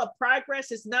goal of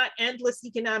progress is not endless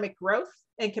economic growth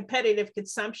and competitive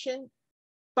consumption,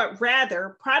 but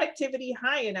rather productivity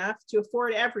high enough to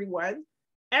afford everyone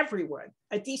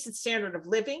a decent standard of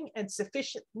living and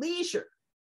sufficient leisure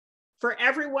for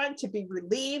everyone to be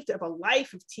relieved of a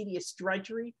life of tedious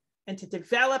drudgery and to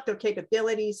develop their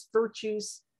capabilities,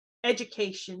 virtues,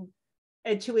 education,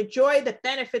 and to enjoy the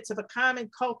benefits of a common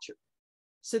culture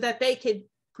so that they can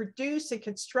produce and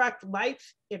construct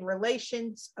life in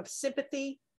relations of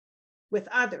sympathy with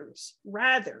others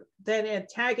rather than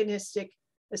antagonistic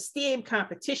esteem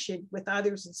competition with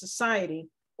others in society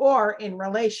or in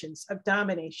relations of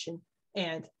domination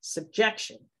and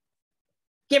subjection.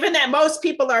 Given that most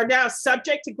people are now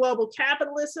subject to global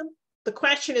capitalism, the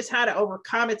question is how to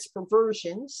overcome its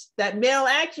perversions that Mill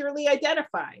accurately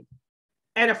identified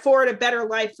and afford a better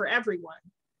life for everyone.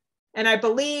 And I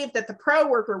believe that the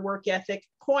pro-worker work ethic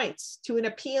points to an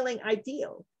appealing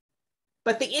ideal.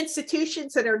 But the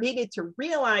institutions that are needed to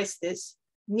realize this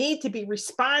need to be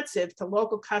responsive to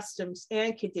local customs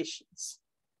and conditions.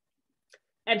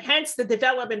 And hence the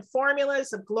development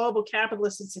formulas of global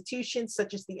capitalist institutions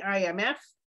such as the IMF,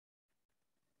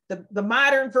 the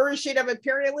modern version of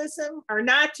imperialism, are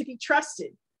not to be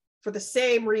trusted for the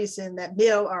same reason that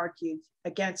Mill argued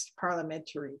against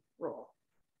parliamentary rule.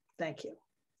 Thank you.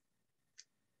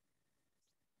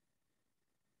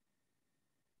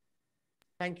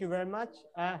 Thank you very much.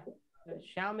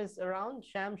 Sham is around.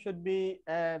 Sham should be.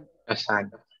 Yes,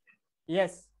 I'm.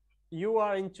 Yes, you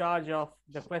are in charge of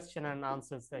the question and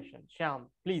answer session. Sham,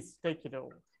 please take it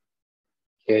over.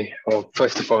 Okay. Well,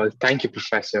 first of all, thank you,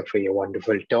 Professor, for your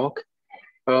wonderful talk.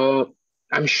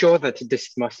 I'm sure that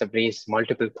this must have raised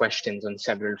multiple questions on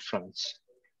several fronts.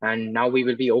 And now we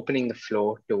will be opening the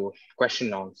floor to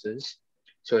question and answers.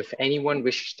 So if anyone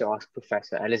wishes to ask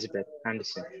Professor Elizabeth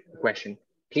Anderson a question,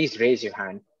 please raise your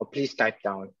hand or please type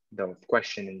down the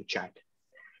question in the chat.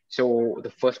 So the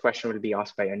first question will be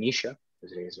asked by Anisha,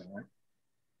 who's raised her hand.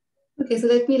 Okay, so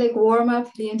let me like warm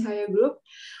up the entire group.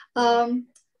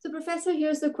 So Professor,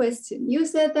 here's the question. You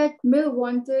said that Mill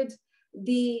wanted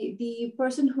the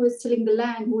person who is tilling the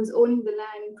land, who is owning the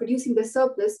land, producing the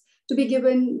surplus, to be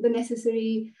given the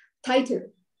necessary title,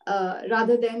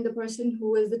 rather than the person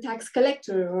who is the tax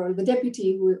collector or the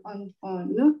deputy who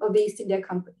of the East India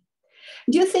Company.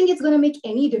 Do you think it's going to make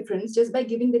any difference just by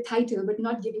giving the title but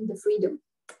not giving the freedom?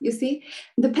 You see,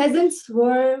 the peasants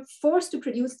were forced to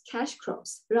produce cash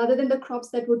crops rather than the crops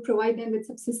that would provide them with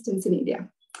subsistence in India.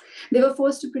 They were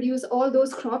forced to produce all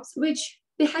those crops which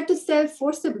they had to sell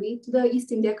forcibly to the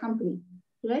East India Company,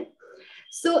 right?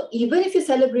 So even if you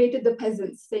celebrated the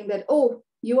peasants saying that, oh,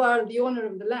 you are the owner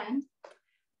of the land,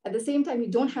 at the same time, you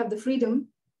don't have the freedom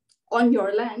on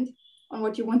your land, on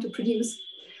what you want to produce,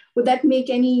 would that make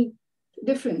any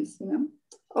difference,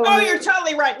 Or... Oh, you're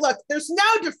totally right. Look, there's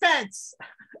no defense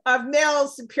of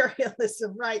Mill's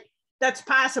imperialism, right? That's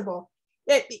possible.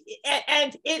 And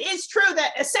it is true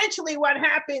that essentially what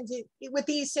happened with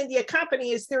the East India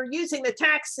Company is they're using the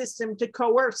tax system to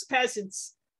coerce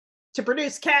peasants to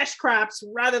produce cash crops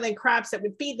rather than crops that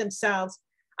would feed themselves.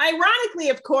 Ironically,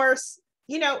 of course,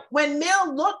 when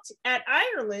Mill looked at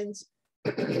Ireland,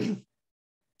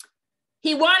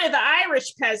 he wanted the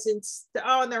Irish peasants to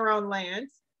own their own land,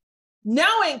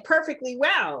 knowing perfectly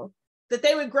well that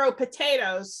they would grow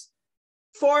potatoes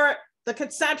for the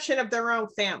consumption of their own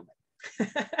family.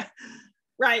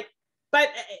 Right. But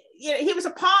he was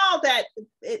appalled at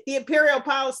the imperial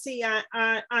policy on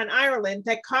Ireland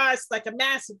that caused like a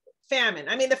massive famine.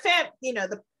 I mean,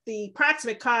 the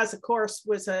proximate cause, of course,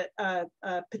 was a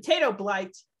potato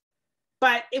blight,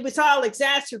 but it was all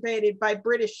exacerbated by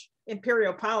British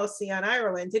imperial policy on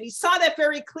Ireland. And he saw that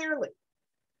very clearly.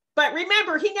 But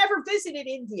remember, he never visited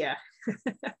India.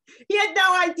 He had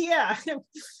no idea,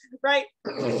 right?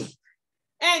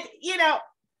 And,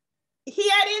 he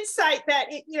had insight that,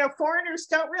 foreigners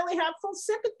don't really have full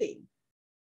sympathy,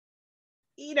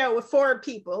 with foreign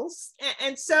peoples.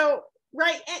 And so,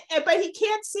 right, but he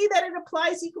can't see that it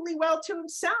applies equally well to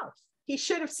himself. He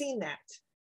should have seen that.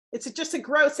 It's just a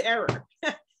gross error.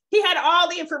 He had all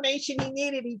the information he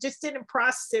needed. He just didn't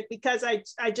process it because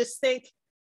I just think,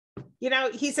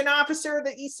 he's an officer of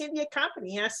the East India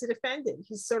Company. He has to defend it.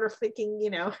 He's sort of thinking,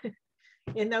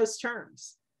 in those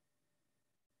terms.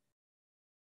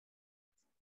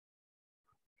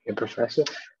 Okay, Professor.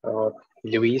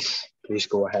 Luis, please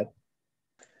go ahead.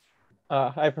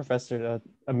 Hi, Professor.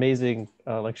 Amazing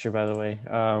lecture, by the way.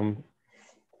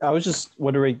 I was just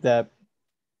wondering that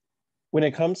when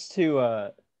it comes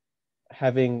to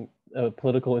having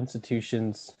political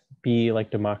institutions be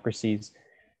like democracies,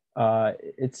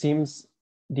 it seems,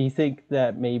 do you think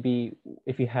that maybe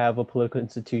if you have a political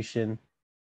institution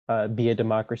be a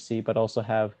democracy, but also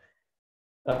have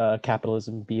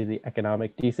capitalism be the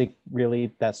economic, do you think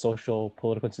really that social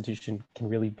political institution can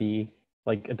really be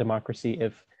like a democracy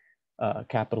if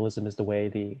capitalism is the way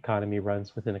the economy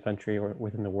runs within a country or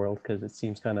within the world? Because it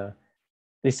seems kind of,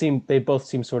 they both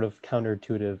seem sort of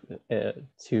counterintuitive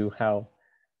to how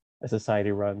a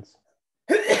society runs.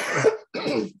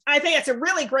 I think it's a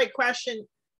really great question.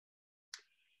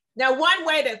 Now, one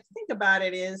way to think about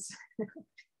it is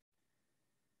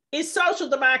social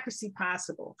democracy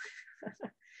possible?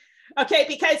 Okay,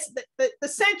 because the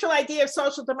central idea of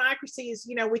social democracy is,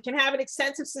 we can have an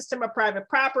extensive system of private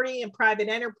property and private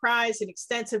enterprise and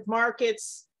extensive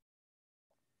markets,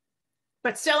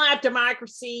 but still have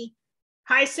democracy,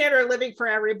 high standard of living for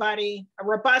everybody, a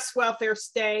robust welfare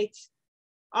state,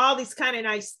 all these kind of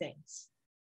nice things.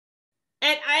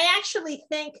 And I actually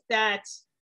think that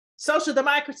social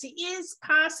democracy is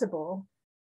possible,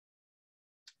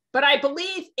 but I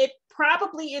believe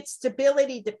its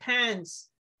stability depends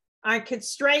on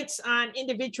constraints on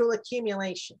individual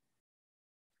accumulation.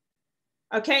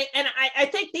 Okay, and I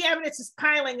think the evidence is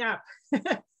piling up.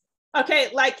 Okay,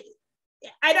 like,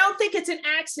 I don't think it's an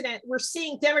accident we're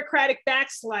seeing democratic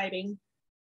backsliding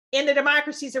in the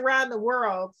democracies around the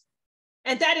world,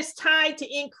 and that is tied to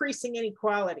increasing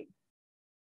inequality.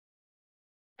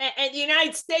 And the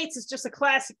United States is just a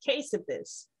classic case of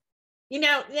this.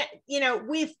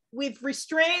 We've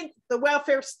restrained the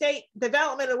welfare state,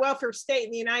 development of the welfare state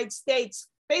in the United States,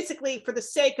 basically for the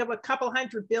sake of a couple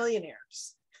hundred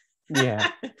billionaires. Yeah.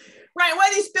 Right.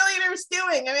 What are these billionaires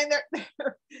doing? I mean,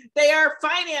 they are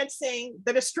financing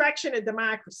the destruction of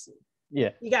democracy. Yeah.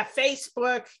 You got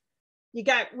Facebook, you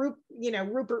got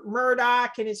Rupert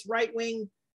Murdoch and his right-wing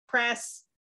press,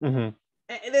 and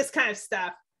this kind of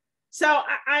stuff. So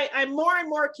I'm more and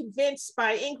more convinced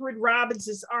by Ingrid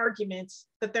Robbins' argument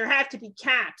that there have to be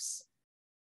caps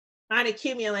on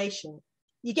accumulation.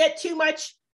 You get too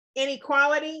much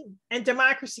inequality and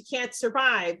democracy can't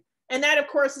survive. And that, of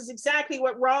course, is exactly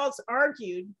what Rawls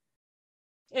argued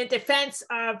in defense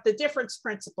of the difference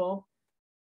principle.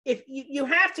 If you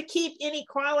have to keep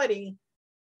inequality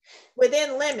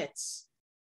within limits,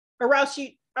 or else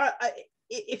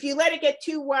if you let it get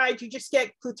too wide, you just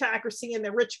get plutocracy and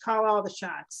the rich call all the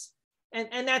shots.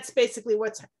 And that's basically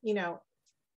what's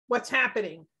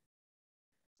happening.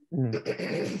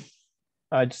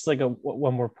 Just like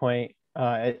one more point.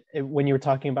 When you were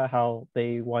talking about how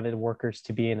they wanted workers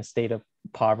to be in a state of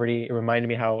poverty, it reminded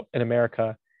me how in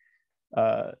America,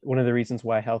 one of the reasons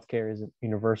why healthcare isn't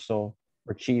universal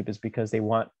or cheap is because they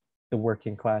want the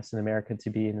working class in America to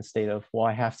be in a state of, well,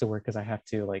 I have to work because I have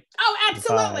to like. Oh,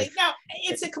 absolutely. survive. No,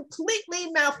 it's a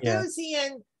completely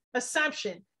Malthusian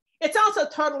assumption. It's also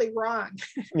totally wrong.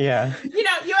 Yeah.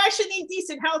 You actually need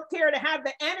decent healthcare to have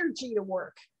the energy to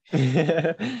work.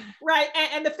 Right,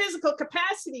 and the physical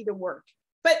capacity to work.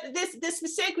 But this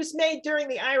mistake was made during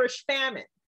the Irish famine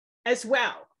as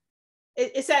well.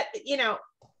 It's that,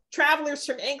 travelers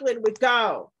from England would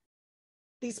go,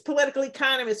 these political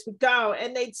economists would go,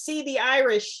 and they'd see the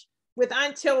Irish with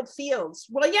untilled fields.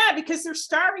 Well, yeah, because they're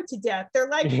starving to death. They're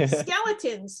like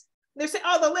skeletons. They're saying,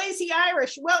 oh, the lazy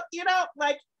Irish. Well,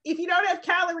 like, if you don't have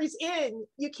calories in,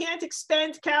 you can't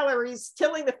expend calories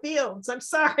tilling the fields. I'm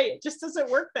sorry, it just doesn't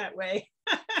work that way.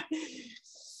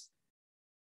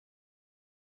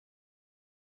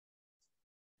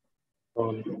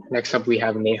 Next up, we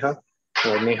have Neha.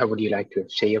 Neha, would you like to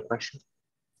say your question?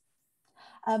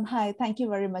 Hi, thank you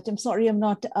very much. I'm sorry I'm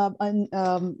not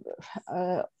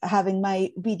having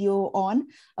my video on.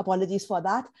 Apologies for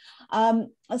that.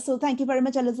 So thank you very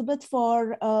much, Elizabeth,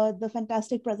 for the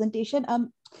fantastic presentation.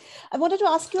 I wanted to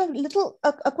ask you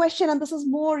a question, and this is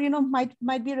more,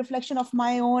 might be a reflection of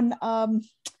my own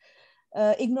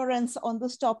ignorance on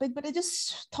this topic, but I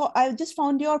just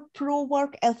found your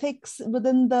pro-work ethics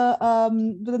within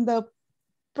the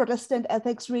Protestant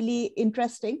ethics really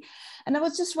interesting. And I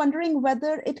was just wondering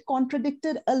whether it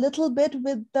contradicted a little bit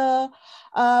with the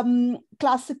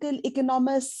classical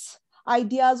economists'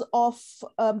 ideas of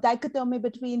dichotomy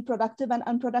between productive and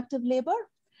unproductive labor.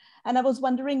 And I was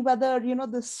wondering whether,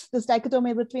 this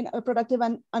dichotomy between productive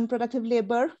and unproductive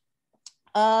labor,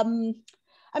 how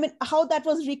that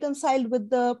was reconciled with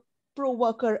the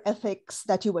pro-worker ethics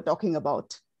that you were talking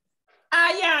about.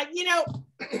 Yeah,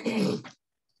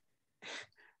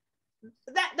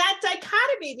 that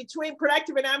dichotomy between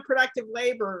productive and unproductive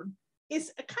labor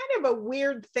is a kind of a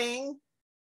weird thing.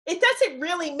 It doesn't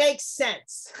really make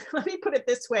sense. Let me put it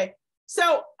this way.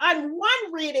 So on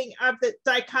one reading of the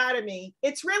dichotomy,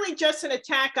 it's really just an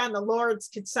attack on the Lord's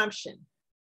consumption.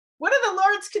 What are the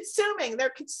Lords consuming?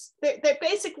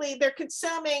 They're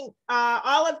consuming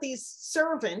all of these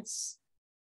servants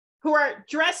who are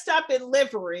dressed up in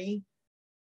livery,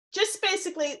 just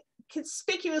basically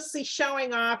conspicuously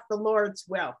showing off the Lord's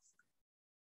wealth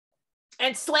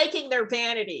and slaking their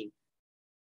vanity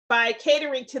by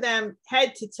catering to them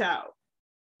head to toe.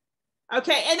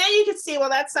 Okay, and then you can see, well,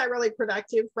 that's not really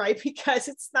productive, right? Because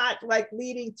it's not like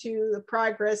leading to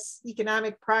the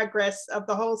economic progress of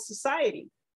the whole society.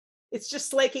 It's just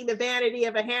slaking the vanity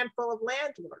of a handful of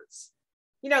landlords.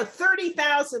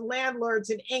 30,000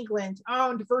 landlords in England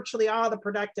owned virtually all the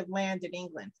productive land in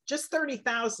England, just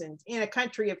 30,000 in a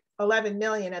country of 11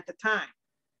 million at the time.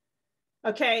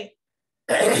 Okay,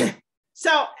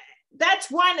 so that's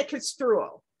one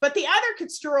construal. But the other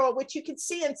construal, which you can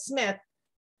see in Smith,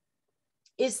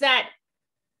 is that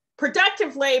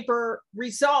productive labor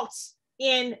results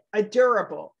in a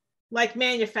durable, like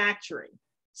manufacturing,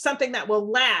 something that will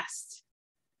last.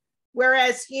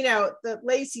 Whereas, the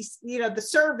lazy, the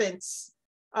servants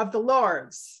of the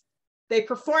Lords, they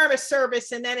perform a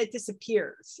service and then it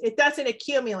disappears. It doesn't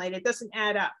accumulate, it doesn't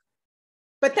add up.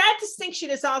 But that distinction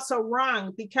is also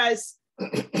wrong because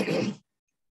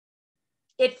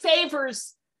it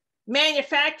favors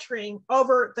manufacturing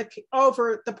over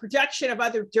the production of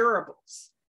other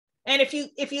durables. And if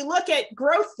you look at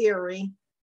growth theory,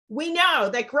 we know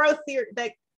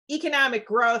that economic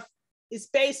growth is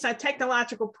based on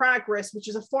technological progress, which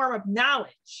is a form of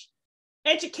knowledge.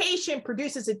 Education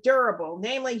produces a durable,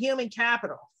 namely human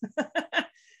capital,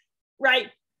 right?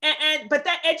 But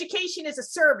that education is a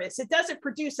service. It doesn't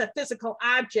produce a physical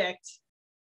object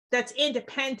that's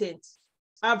independent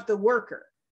of the worker.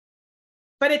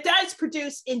 But it does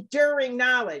produce enduring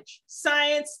knowledge.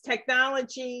 Science,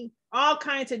 technology, all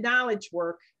kinds of knowledge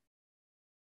work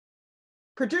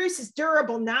produces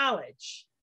durable knowledge,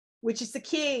 which is the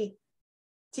key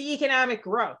to economic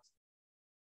growth.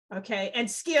 okay, and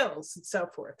skills and so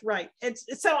forth, right? And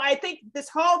so I think this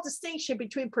whole distinction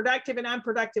between productive and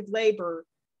unproductive labor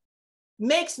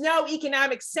makes no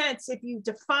economic sense if you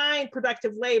define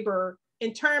productive labor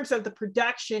in terms of the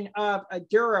production of a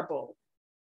durable,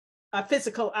 a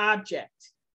physical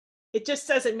object. It just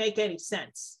doesn't make any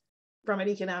sense from an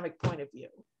economic point of view.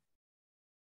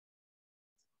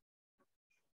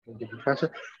 Thank you,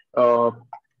 Professor.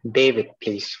 David,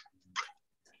 please.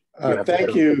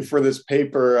 Thank you for this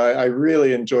paper. I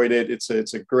really enjoyed it.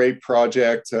 It's a great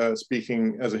project.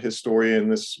 Speaking as a historian,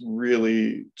 this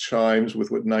really chimes with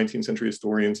what 19th century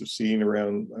historians have seen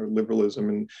around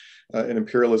liberalism and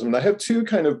imperialism. And I have two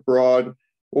kind of broad,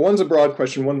 well, one's a broad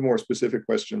question, one more specific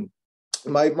question.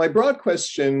 My broad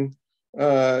question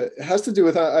has to do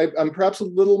with, I'm perhaps a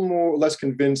little less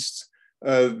convinced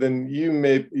than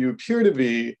you appear to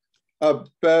be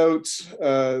about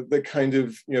the kind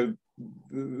of,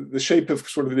 the shape of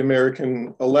sort of the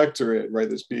American electorate, right?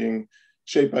 That's being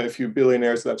shaped by a few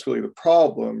billionaires. That's really the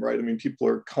problem, right? I mean, people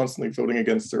are constantly voting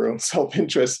against their own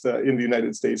self-interest in the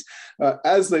United States,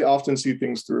 as they often see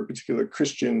things through a particular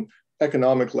Christian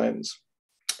economic lens.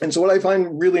 And so what I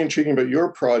find really intriguing about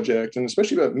your project, and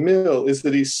especially about Mill, is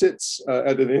that he sits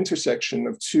at an intersection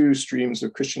of two streams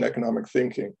of Christian economic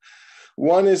thinking.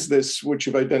 One is this, which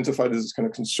you've identified as this kind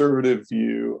of conservative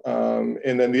view.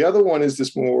 And then the other one is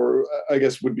this more, I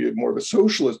guess, would be more of a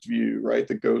socialist view, right?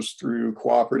 That goes through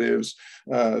cooperatives,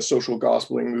 social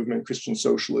gospeling movement, Christian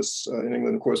socialists in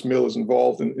England. Of course, Mill is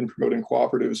involved in promoting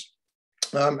cooperatives.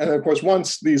 And of course,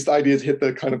 once these ideas hit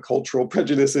the kind of cultural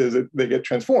prejudices, they get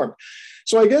transformed.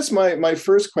 So I guess my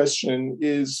first question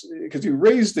is, because you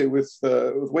raised it with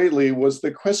Whately, was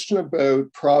the question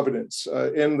about providence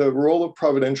and the role of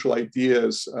providential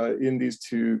ideas in these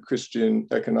two Christian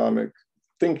economic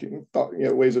thinking,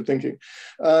 ways of thinking.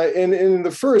 And in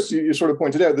the first, you sort of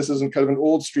pointed out, this isn't kind of an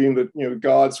old stream that,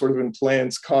 God sort of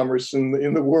implants commerce in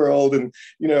the world, and,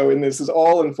 and this is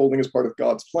all unfolding as part of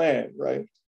God's plan, right?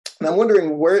 And I'm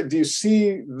wondering, where do you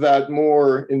see that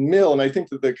more in Mill? And I think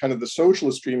that the kind of the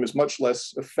socialist stream is much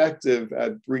less effective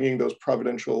at bringing those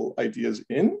providential ideas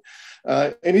in.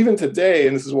 And even today,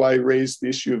 and this is why I raised the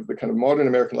issue of the kind of modern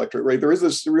American electorate, right? There is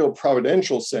this real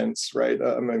providential sense, right,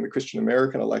 among the Christian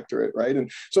American electorate, right?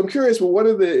 And so I'm curious, well, what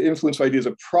are the influence of ideas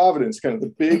of providence, kind of the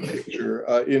big picture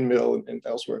in Mill and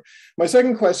elsewhere? My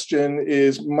second question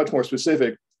is much more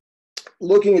specific.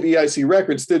 Looking at EIC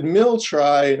records, did Mill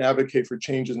try and advocate for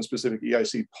changes in specific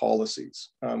EIC policies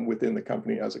within the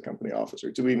company as a company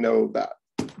officer? Do we know that?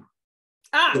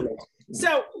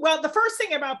 So, well, the first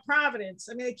thing about providence,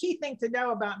 I mean, the key thing to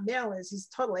know about Mill is he's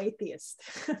a total atheist.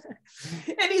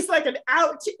 And he's like an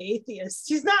out atheist.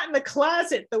 He's not in the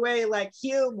closet the way like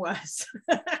Hume was,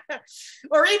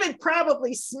 or even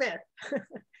probably Smith.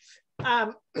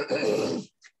 Yeah,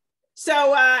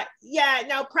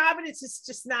 no, providence is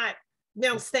just not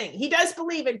Mill's thing. He does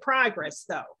believe in progress,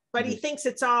 though, but he thinks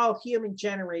it's all human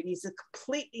generated. He's a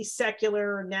completely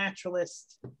secular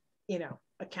naturalist,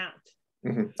 account.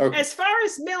 Okay. As far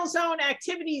as Mill's own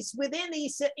activities within the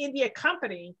East India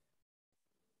Company,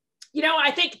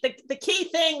 I think the key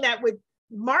thing that would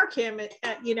mark him,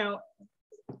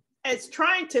 as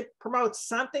trying to promote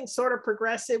something sort of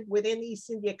progressive within the East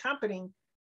India Company,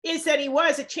 is that he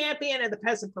was a champion of the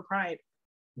peasant proprietor.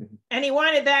 And he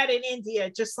wanted that in India,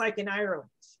 just like in Ireland.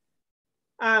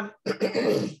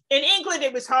 In England,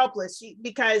 it was hopeless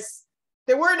because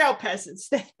there were no peasants.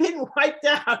 They'd been wiped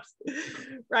out,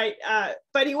 right?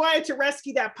 But he wanted to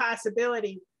rescue that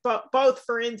possibility, both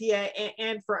for India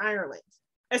and for Ireland.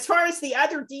 As far as the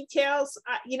other details,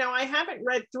 I haven't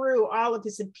read through all of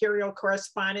his imperial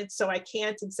correspondence, so I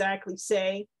can't exactly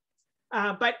say.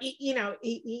 But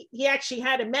he actually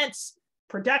had immense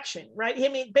production, right? I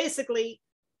mean, basically,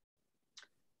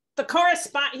 the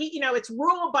it's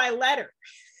ruled by letter,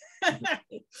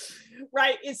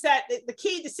 right? Is that the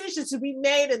key decisions will be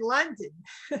made in London,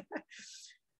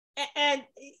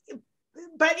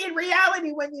 but in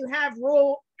reality, when you have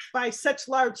rule by such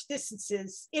large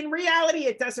distances, in reality,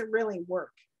 it doesn't really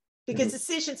work because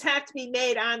decisions have to be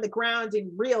made on the ground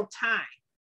in real time.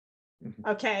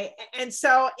 Okay, and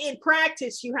so in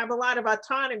practice, you have a lot of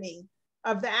autonomy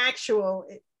of the actual,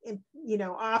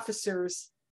 officers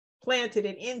planted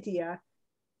in India,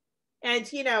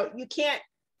 and you can't,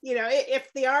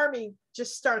 if the army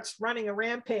just starts running a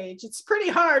rampage, it's pretty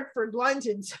hard for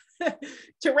London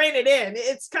to rein it in.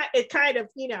 It kind of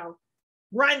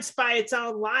runs by its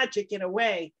own logic in a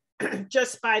way,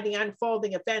 just by the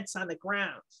unfolding events on the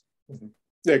ground.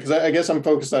 Yeah, because I guess I'm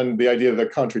focused on the idea of a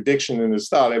contradiction in his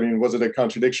thought. I mean, was it a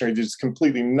contradiction, or did he just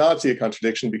completely not see a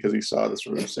contradiction because he saw the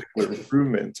sort of secular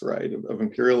improvement, right, of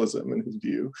imperialism in his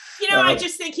view? You know, I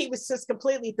just think he was just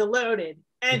completely deluded.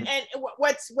 And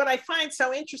what I find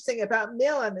so interesting about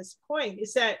Mill on this point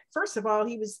is that, first of all,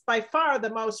 he was by far the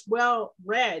most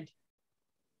well-read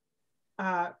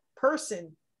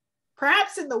person,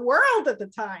 perhaps in the world at the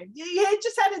time. He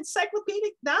just had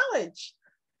encyclopedic knowledge.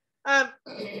 And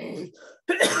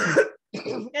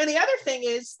the other thing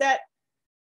is that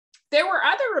there were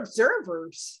other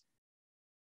observers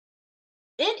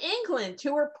in England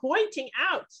who were pointing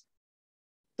out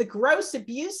the gross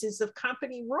abuses of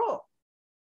company rule.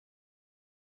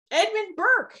 Edmund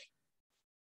Burke,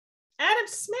 Adam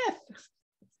Smith.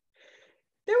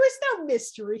 There was no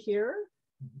mystery here.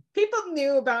 People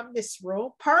knew about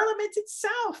misrule. Parliament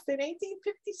itself in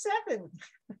 1857.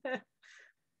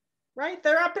 Right?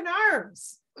 They're up in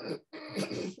arms.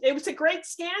 It was a great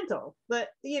scandal, but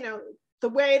the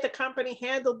way the company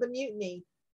handled the mutiny,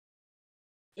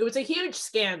 it was a huge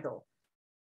scandal.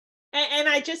 And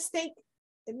I just think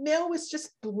Mill was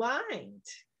just blind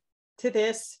to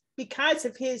this because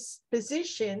of his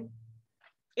position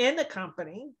in the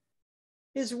company.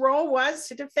 His role was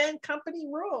to defend company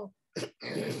rule.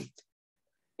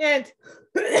 And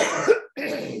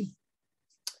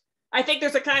I think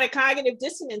there's a kind of cognitive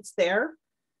dissonance there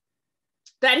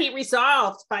that he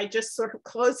resolved by just sort of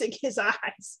closing his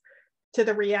eyes to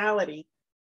the reality.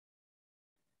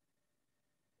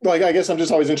 Well, I guess I'm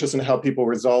just always interested in how people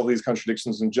resolve these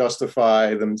contradictions and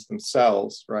justify them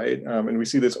themselves, right? And we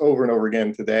see this over and over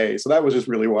again today. So that was just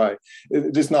really why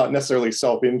it's just not necessarily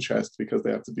self-interest because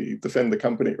they have to defend the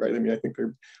company, right? I mean, I think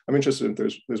I'm interested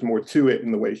if there's more to it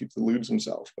in the way he deludes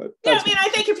himself. But yeah, I mean, I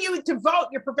think if you devote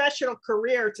your professional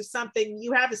career to something,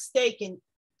 you have a stake in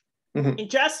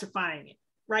justifying it,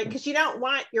 right? Because you don't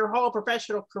want your whole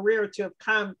professional career to have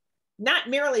come not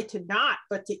merely to naught,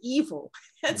 but to evil.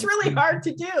 It's really hard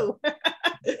to do.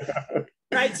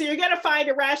 Right? So you're going to find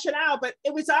a rationale, but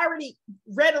it was already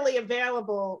readily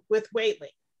available with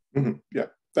Whately. Yeah,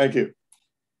 thank you.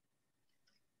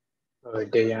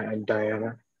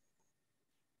 Diana.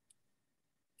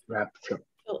 Wrap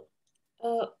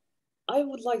up. I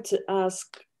would like to ask,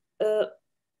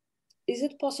 is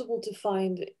it possible to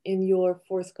find in your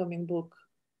forthcoming book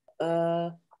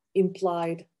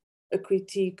implied a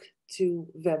critique to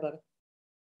Weber?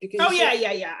 Because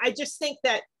yeah. I just think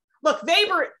that, look,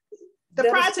 Weber, The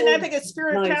Protestant Ethic and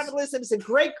Spirit of Capitalism is a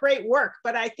great, great work,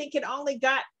 but I think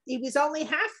he was only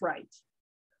half right.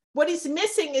 What he's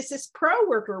missing is this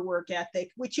pro-worker work ethic,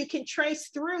 which you can trace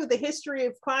through the history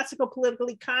of classical political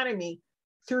economy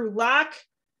through Locke,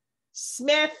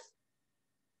 Smith,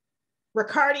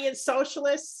 Ricardian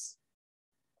socialists,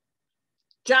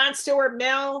 John Stuart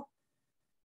Mill,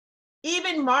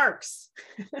 even Marx.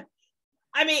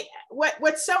 I mean,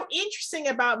 what's so interesting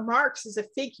about Marx as a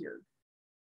figure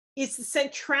is the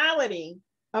centrality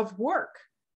of work.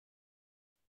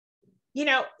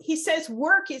 He says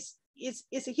work is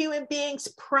a human being's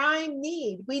prime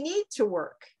need. We need to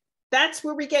work. That's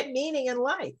where we get meaning in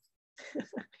life.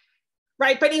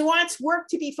 Right? But he wants work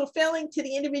to be fulfilling to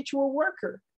the individual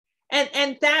worker.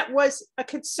 And that was a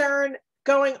concern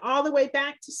going all the way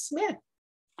back to Smith,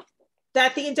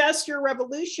 that the Industrial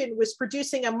Revolution was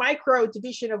producing a micro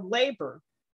division of labor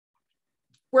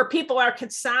where people are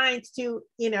consigned to,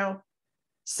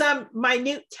 some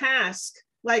minute task,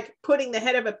 like putting the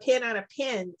head of a pin on a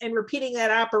pin and repeating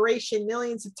that operation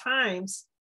millions of times.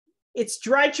 It's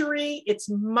drudgery, it's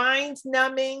mind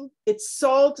numbing, it's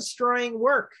soul destroying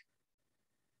work,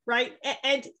 right?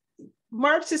 And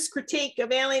Marx's critique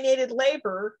of alienated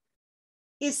labor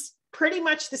is pretty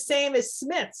much the same as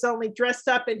Smith's, only dressed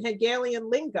up in Hegelian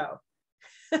lingo.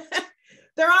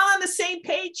 They're all on the same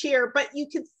page here, but you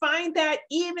can find that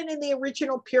even in the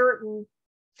original Puritan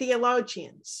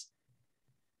theologians.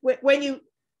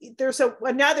 There's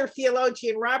another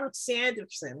theologian, Robert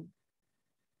Sanderson,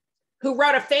 who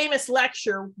wrote a famous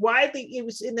lecture, it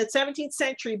was in the 17th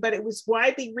century, but it was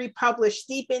widely republished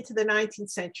deep into the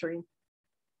 19th century.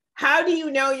 How do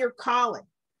you know your calling?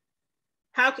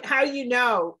 How do you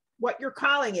know what your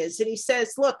calling is? And he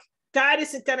says, look, God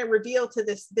isn't going to reveal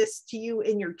this to you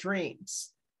in your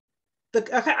dreams.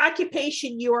 The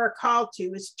occupation you are called to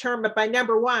is determined by,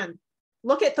 number one,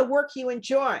 look at the work you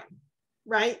enjoy,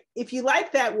 right? If you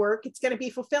like that work, it's going to be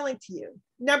fulfilling to you.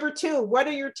 Number two, what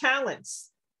are your talents?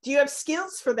 Do you have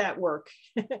skills for that work?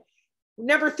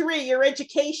 Number three, your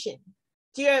education.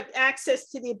 Do you have access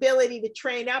to the ability to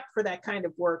train up for that kind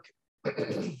of work?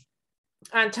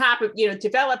 On top of,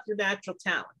 develop your natural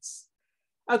talents.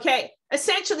 Okay,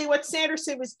 essentially what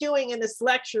Sanderson was doing in this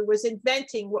lecture was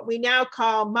inventing what we now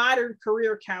call modern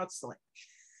career counseling.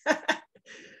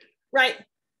 Right?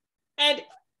 And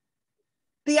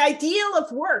the ideal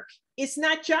of work is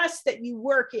not just that you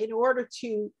work in order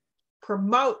to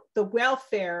promote the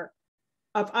welfare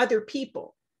of other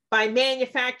people by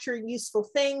manufacturing useful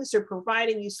things or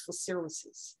providing useful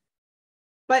services.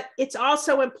 But it's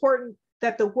also important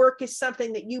that the work is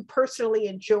something that you personally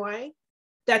enjoy,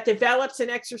 that develops and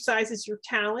exercises your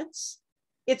talents.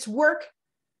 It's work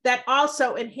that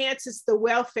also enhances the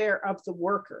welfare of the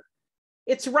worker.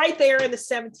 It's right there in the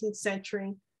 17th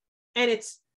century, and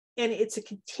it's a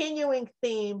continuing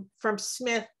theme from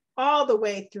Smith all the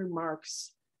way through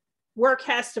Marx. Work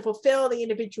has to fulfill the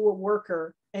individual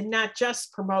worker and not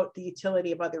just promote the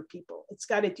utility of other people. It's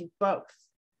got to do both,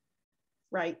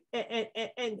 right?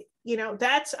 And you know,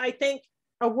 that's, I think,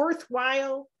 a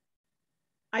worthwhile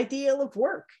ideal of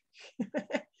work,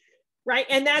 right?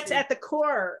 And that's at the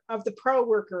core of the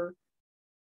pro-worker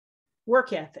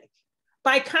work ethic.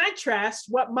 By contrast,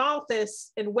 what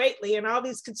Malthus and Whately and all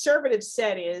these conservatives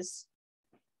said is,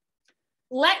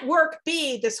 let work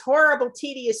be this horrible,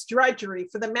 tedious drudgery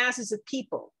for the masses of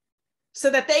people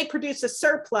so that they produce a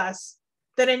surplus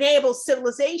that enables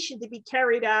civilization to be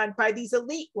carried on by these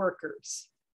elite workers,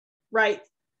 right?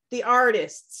 The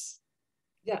artists,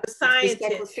 yeah, the scientists.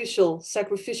 The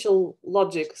sacrificial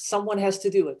logic. Someone has to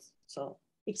do it. So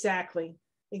exactly.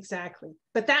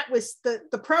 But that was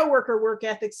the pro-worker work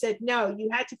ethic said, no, you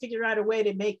had to figure out a way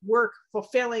to make work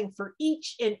fulfilling for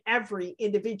each and every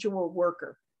individual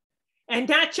worker. And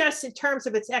not just in terms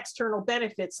of its external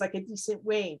benefits, like a decent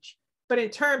wage, but in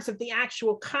terms of the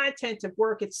actual content of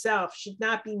work itself should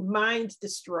not be mind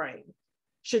destroying,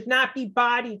 should not be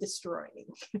body destroying,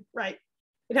 right?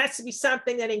 It has to be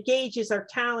something that engages our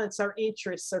talents, our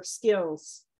interests, our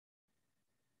skills.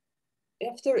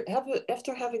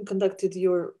 After having conducted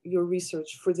your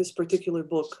research for this particular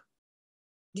book,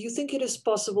 do you think it is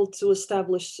possible to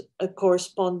establish a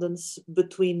correspondence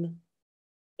between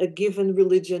a given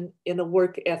religion and a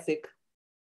work ethic,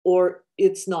 or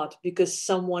it's not because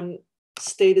someone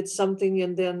stated something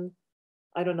and then,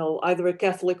 I don't know, either a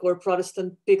Catholic or a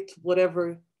Protestant picked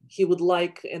whatever he would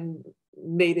like and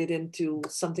made it into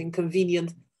something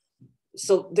convenient.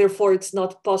 So therefore it's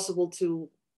not possible to,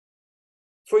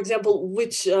 for example,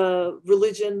 which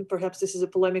religion, perhaps this is a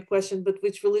polemic question, but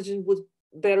which religion would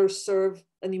better serve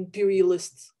an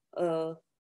imperialist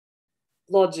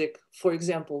logic, for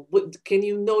example? Can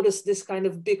you notice this kind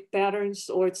of big patterns,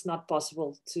 or it's not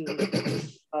possible to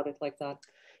about it like that?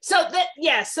 So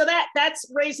that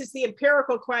raises the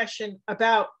empirical question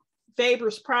about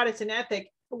Weber's Protestant ethic,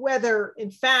 whether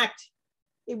in fact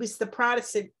it was the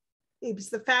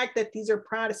fact that these are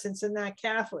Protestants and not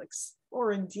Catholics,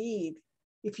 or indeed,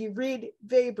 if you read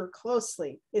Weber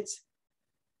closely, it's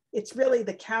really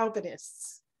the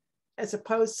Calvinists as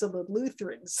opposed to the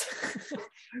Lutherans,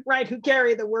 right, who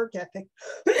carry the work ethic.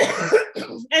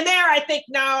 And there I think,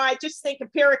 no, I just think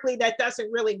empirically that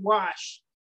doesn't really wash.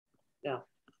 No.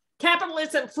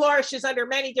 Capitalism flourishes under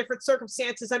many different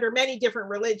circumstances, under many different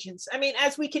religions. I mean,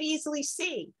 as we can easily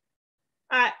see,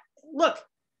 look,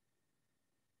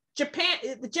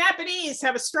 the Japanese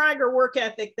have a stronger work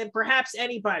ethic than perhaps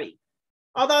anybody.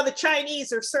 Although the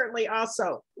Chinese are certainly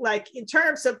also, like, in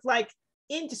terms of like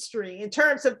industry, in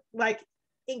terms of like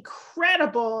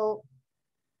incredible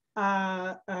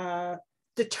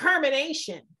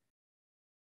determination,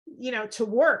 you know, to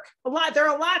work a lot. There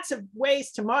are lots of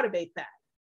ways to motivate that.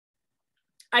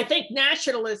 I think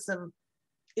nationalism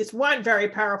is one very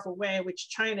powerful way in which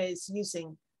China is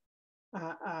using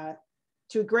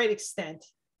to a great extent,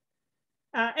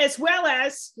 as well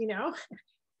as, you know,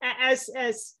 as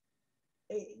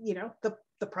you know,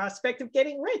 the prospect of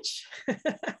getting rich,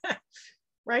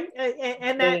 right?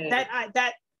 And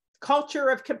that culture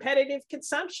of competitive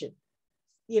consumption,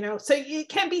 you know, so you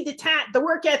can be detached. The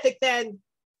work ethic then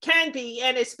can be,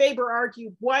 and as Weber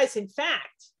argued, was in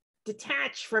fact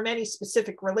detached from any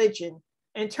specific religion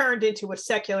and turned into a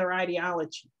secular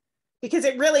ideology, because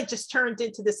it really just turned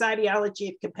into this ideology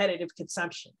of competitive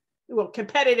consumption. Well,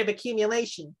 competitive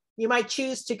accumulation. You might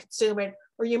choose to consume it,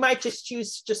 or you might just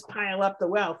choose to just pile up the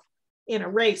wealth in a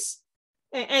race.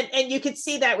 And you can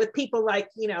see that with people like,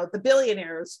 you know, the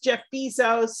billionaires, Jeff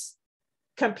Bezos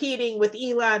competing with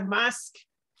Elon Musk,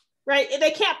 right?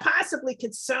 They can't possibly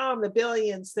consume the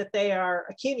billions that they are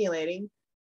accumulating.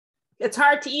 It's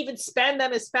hard to even spend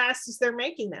them as fast as they're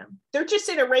making them. They're just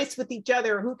in a race with each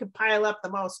other who can pile up the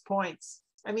most points.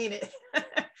 I mean,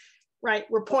 right,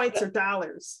 where points are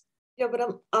dollars. Yeah, but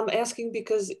I'm asking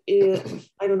because I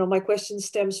don't know, my question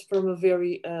stems from a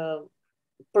very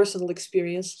personal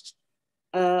experience.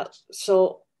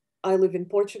 So I live in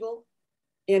Portugal,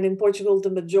 and in Portugal, the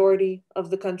majority of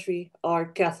the country are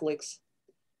Catholics.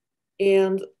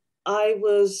 And I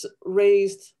was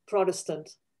raised Protestant.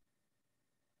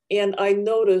 And I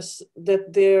noticed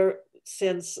that there,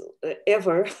 since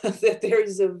ever, that there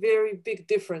is a very big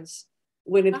difference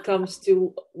when it comes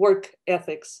to work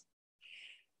ethics.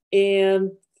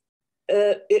 And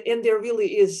there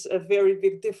really is a very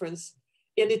big difference.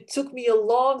 And it took me a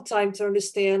long time to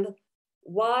understand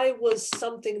why was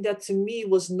something that to me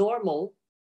was normal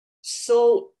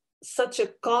such a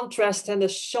contrast and a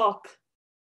shock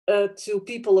to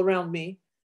people around me.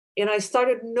 And I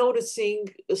started noticing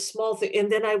a small thing, and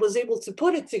then I was able to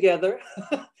put it together.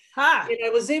 And I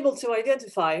was able to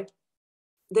identify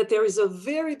that there is a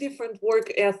very different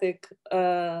work ethic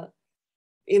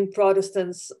in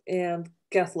Protestants and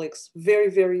Catholics, very,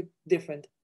 very different.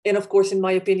 And of course, in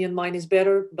my opinion, mine is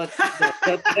better, but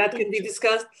that can be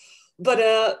discussed. But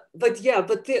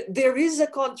there is a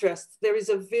contrast. There is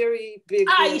a very big.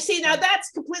 You see, now that's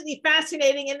completely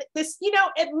fascinating. And this,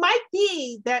 it might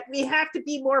be that we have to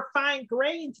be more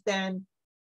fine-grained then.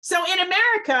 So in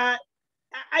America,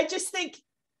 I just think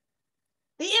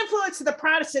the influence of the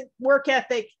Protestant work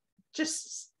ethic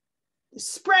just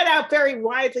spread out very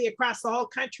widely across the whole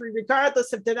country,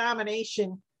 regardless of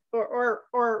denomination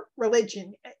or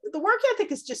religion. The work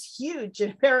ethic is just huge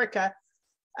in America.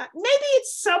 Maybe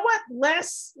it's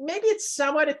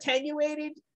somewhat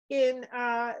attenuated in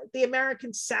the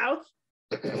American South,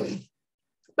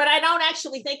 but I don't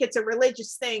actually think it's a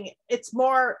religious thing. It's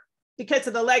more because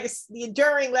of the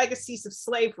enduring legacies of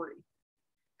slavery.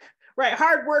 Right,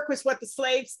 hard work was what the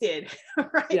slaves did,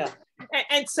 right? Yeah.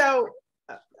 And so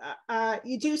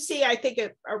you do see, I think,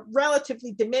 a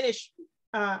relatively diminished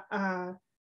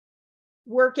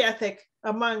work ethic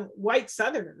among white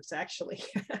Southerners, actually.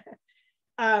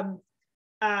 And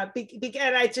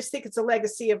I just think it's a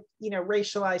legacy of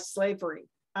racialized slavery.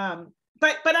 But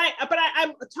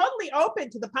I'm totally open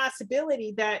to the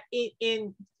possibility that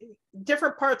in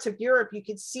different parts of Europe you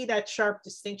could see that sharp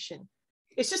distinction.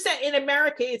 It's just that in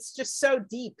America it's just so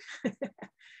deep.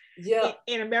 Yeah.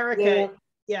 In America,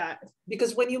 yeah.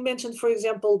 Because when you mentioned, for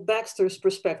example, Baxter's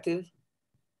perspective,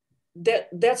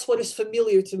 that's what is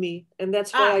familiar to me, and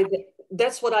that's why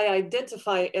that's what I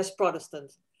identify as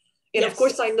Protestant. And of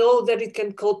course, I know that it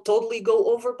can totally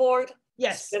go overboard,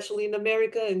 especially in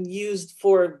America, and used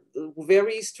for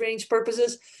very strange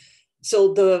purposes.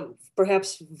 So the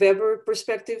perhaps Weber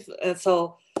perspective.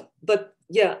 But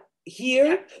yeah,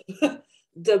 here,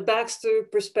 the Baxter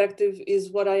perspective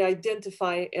is what I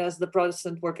identify as the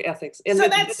Protestant work ethics. And so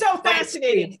that's so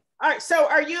fascinating. All right, so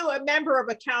are you a member of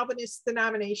a Calvinist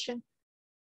denomination?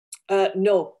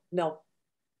 No.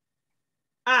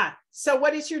 So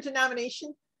what is your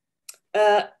denomination?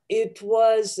 It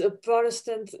was a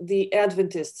Protestant, the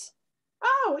Adventists.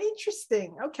 Oh,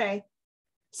 interesting. Okay.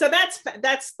 So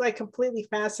that's like completely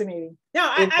fascinating. No,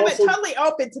 I'm totally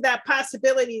open to that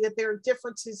possibility that there are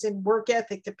differences in work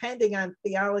ethic depending on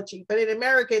theology. But in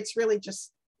America, it's really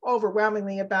just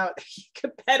overwhelmingly about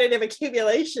competitive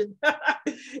accumulation.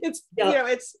 It's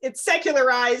it's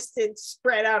secularized and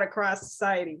spread out across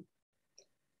society.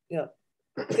 Yeah.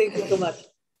 Thank you so much.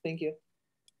 Thank you.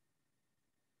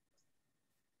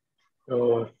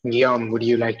 Guillaume, would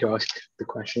you like to ask the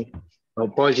question?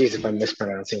 Apologies if I'm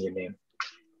mispronouncing your name.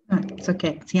 It's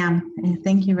okay. It's Yam.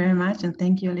 Thank you very much. And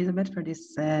thank you, Elizabeth, for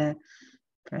this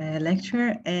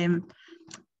lecture. I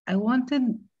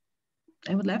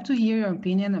would love to hear your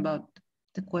opinion about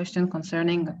the question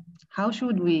concerning how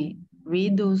should we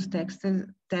read those texts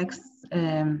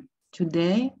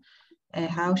today?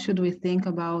 How should we think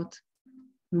about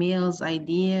Mill's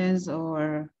ideas,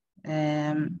 or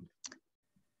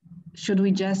should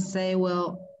we just say,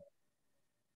 well,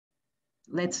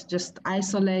 let's just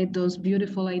isolate those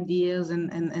beautiful ideas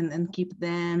and keep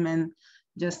them, and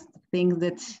just think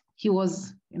that he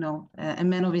was, a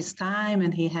man of his time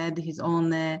and he had his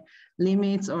own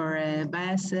limits or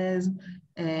biases,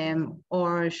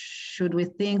 or should we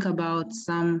think about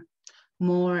some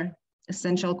more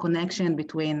essential connection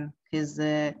between his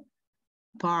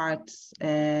parts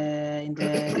in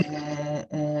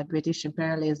the British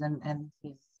imperialism and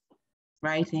his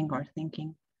writing or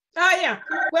thinking? Yeah.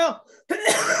 Well,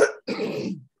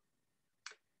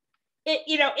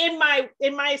 in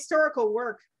my historical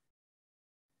work,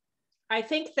 I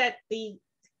think that the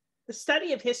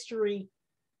study of history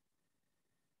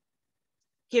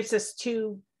gives us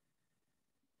two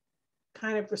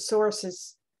kind of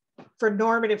resources for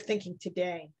normative thinking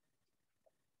today.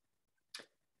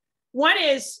 One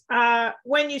is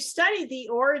when you study the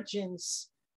origins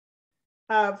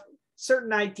of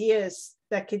certain ideas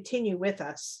that continue with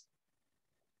us.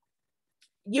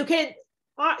 You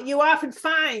often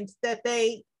find that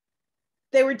they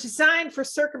were designed for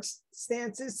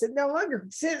circumstances that no longer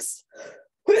exist.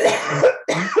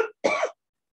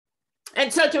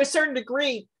 And so to a certain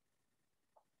degree,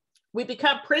 we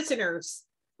become prisoners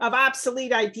of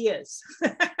obsolete ideas.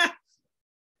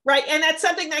 Right, and that's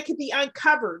something that can be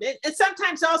uncovered. And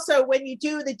sometimes also when you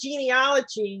do the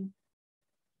genealogy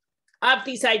of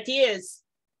these ideas,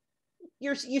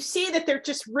 you see that they're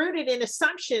just rooted in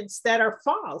assumptions that are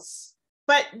false,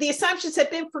 but the assumptions have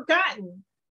been forgotten.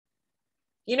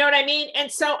 You know what I mean?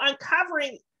 And so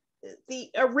uncovering the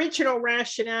original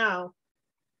rationale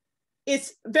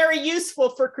is very useful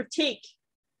for critique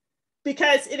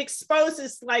because it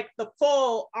exposes like the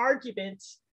full argument,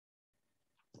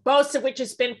 most of which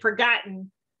has been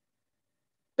forgotten.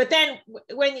 But then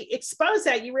when you expose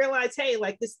that, you realize, hey,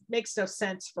 like this makes no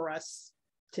sense for us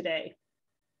today.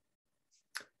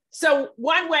 So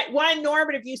one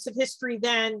normative use of history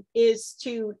then is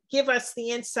to give us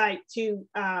the insight to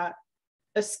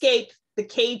escape the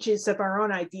cages of our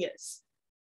own ideas.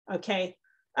 Okay,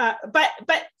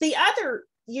 but the other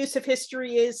use of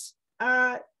history is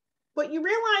what you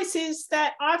realize is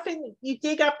that often you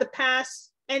dig up the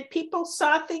past and people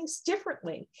saw things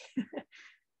differently.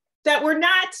 That were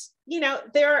not,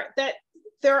 there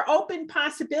are open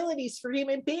possibilities for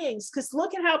human beings, because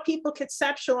look at how people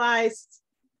conceptualized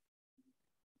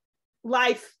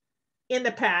life in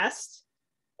the past.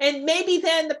 And maybe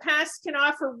then the past can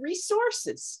offer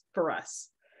resources for us.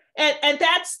 And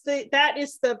that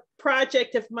is the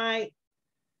project of my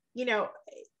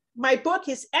book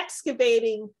is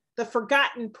excavating the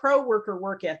forgotten pro-worker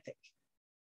work ethic,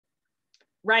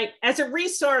 right? As a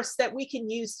resource that we can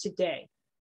use today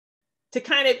to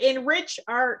kind of enrich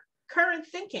our current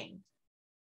thinking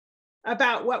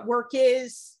about what work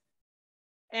is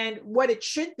and what it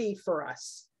should be for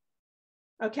us.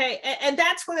 Okay, and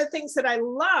that's one of the things that I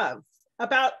love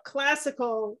about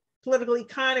classical political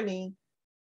economy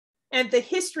and the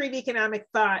history of economic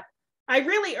thought. I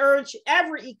really urge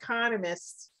every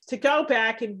economist to go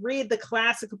back and read the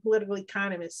classical political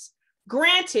economists.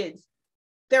 Granted,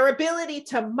 their ability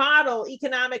to model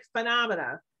economic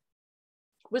phenomena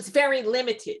was very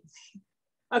limited.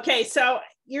 Okay, so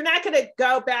you're not going to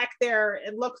go back there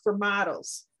and look for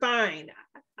models, fine.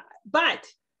 But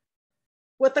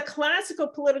what the classical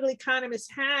political economists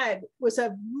had was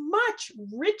a much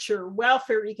richer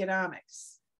welfare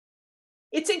economics.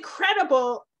 It's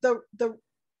incredible the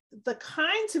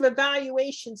kinds of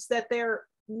evaluations that they're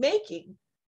making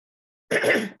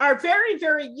are very,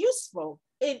 very useful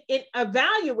in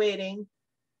evaluating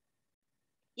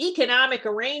economic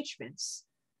arrangements.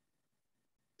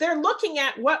 They're looking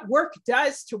at what work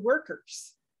does to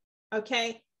workers,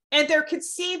 okay? And they're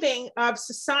conceiving of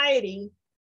society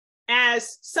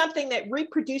as something that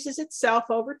reproduces itself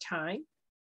over time,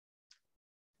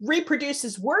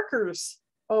 reproduces workers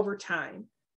over time.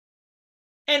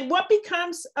 And what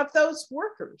becomes of those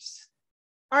workers?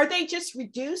 Are they just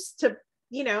reduced to,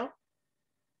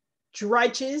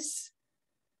 drudges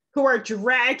who are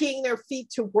dragging their feet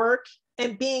to work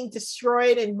and being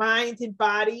destroyed in mind and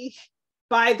body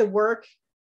by the work,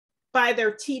 by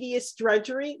their tedious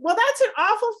drudgery? Well, that's an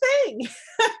awful thing.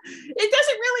 It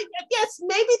doesn't really, yes,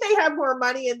 maybe they have more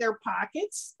money in their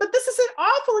pockets, but this is an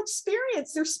awful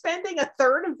experience. They're spending a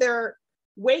third of their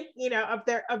weight,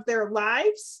 of their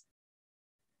lives,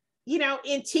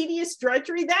 in tedious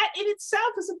drudgery. That in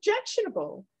itself is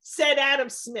objectionable, said Adam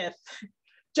Smith,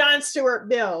 John Stuart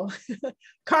Mill,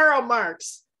 Karl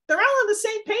Marx. They're all on the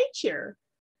same page here,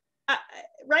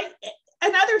 right?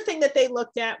 Another thing that they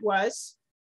looked at was,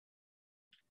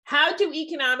 how do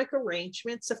economic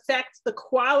arrangements affect the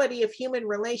quality of human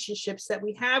relationships that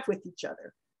we have with each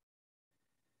other?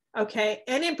 Okay,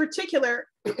 and in particular,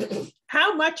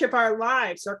 how much of our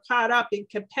lives are caught up in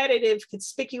competitive,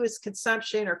 conspicuous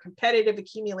consumption or competitive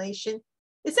accumulation?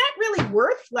 Is that really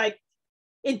worth like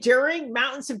enduring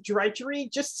mountains of drudgery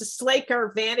just to slake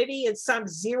our vanity in some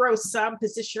zero-sum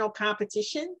positional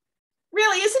competition?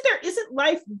 Really, isn't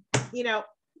life,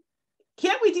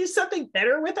 can't we do something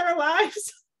better with our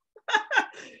lives?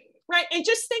 Right, and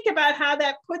just think about how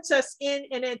that puts us in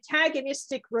an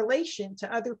antagonistic relation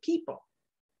to other people.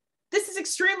 This is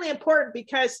extremely important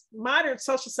because modern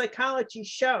social psychology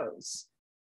shows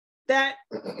that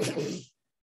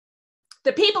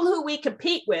the people who we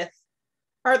compete with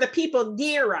are the people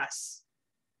near us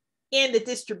in the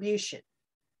distribution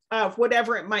of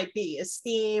whatever it might be,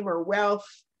 esteem or wealth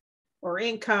or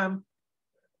income.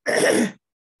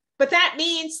 But that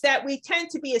means that we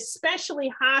tend to be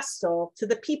especially hostile to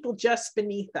the people just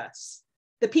beneath us.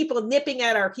 the people nipping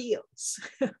at our heels,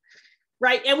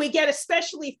 right? And we get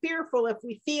especially fearful if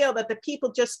we feel that the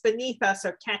people just beneath us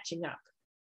are catching up,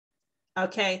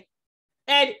 okay?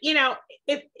 And, you know,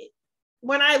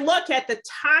 when I look at the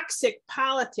toxic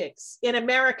politics in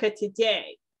America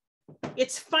today,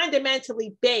 it's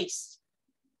fundamentally based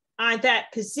on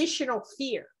that positional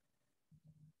fear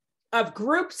of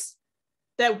groups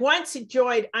that once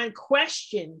enjoyed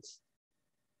unquestioned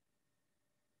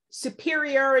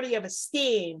superiority of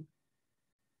esteem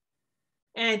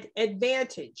and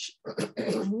advantage,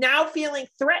 now feeling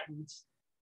threatened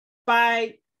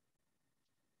by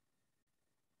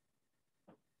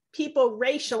people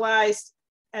racialized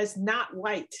as not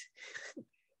white,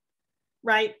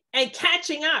 right? And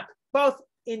catching up, both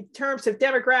in terms of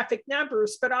demographic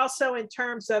numbers, but also in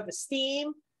terms of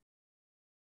esteem,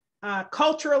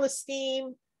 cultural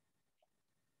esteem,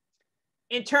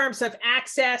 in terms of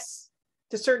access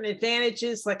to certain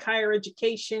advantages like higher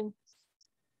education.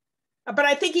 But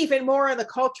I think even more in the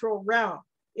cultural realm,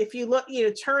 if you look, you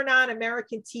know, turn on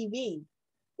American TV,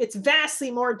 it's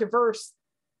vastly more diverse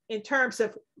in terms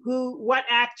of what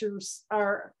actors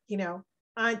are, you know,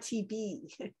 on TV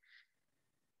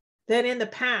than in the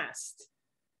past.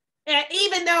 And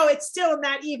even though it's still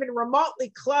not even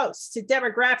remotely close to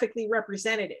demographically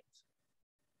representative,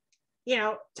 you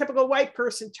know, typical white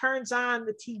person turns on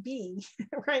the TV,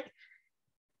 right?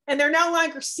 And they're no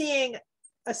longer seeing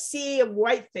a sea of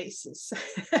white faces.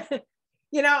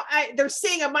 You know, they're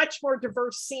seeing a much more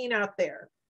diverse scene out there.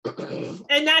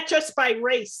 And not just by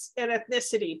race and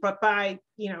ethnicity, but by,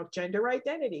 you know, gender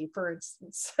identity, for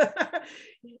instance.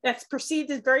 That's perceived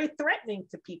as very threatening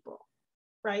to people,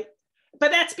 right?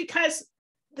 But that's because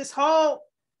this whole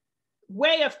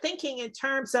way of thinking in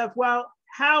terms of, well,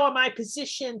 how am I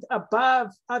positioned above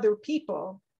other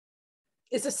people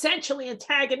is essentially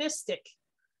antagonistic,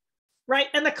 right?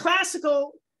 And the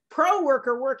classical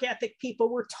pro-worker work ethic people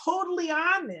were totally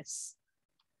on this,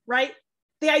 right?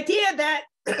 The idea that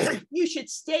you should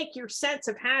stake your sense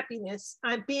of happiness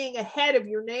on being ahead of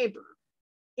your neighbor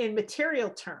in material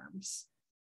terms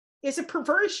is a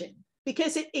perversion,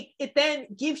 because it then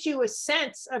gives you a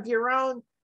sense of your own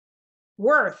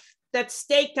worth that's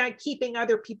staked on keeping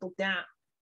other people down,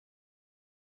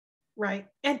 right?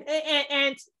 And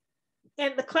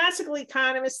the classical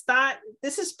economists thought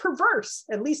this is perverse,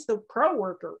 at least the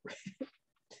pro-worker,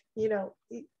 you know,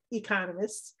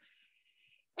 economists.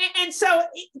 And so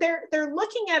they're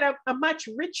looking at a much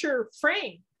richer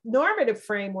normative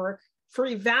framework for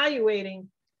evaluating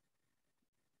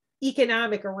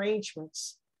economic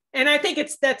arrangements. And I think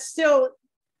that's still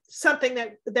something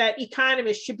that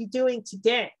economists should be doing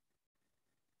today.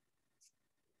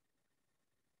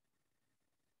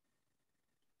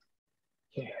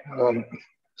 Yeah.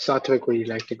 Satvik, would you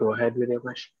like to go ahead with your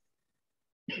question?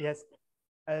 Yes.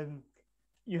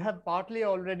 You have partly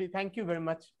already, thank you very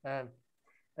much.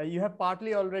 You have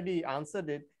partly already answered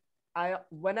it.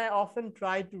 When I often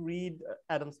try to read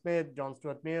Adam Smith, John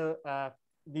Stuart Mill,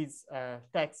 these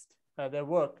texts, their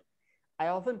work, I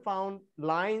often found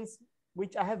lines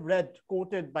which I have read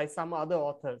quoted by some other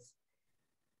authors.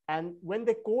 And when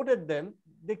they quoted them,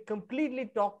 they completely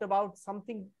talked about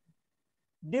something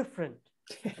different.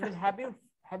 I mean,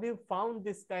 have you found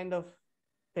this kind of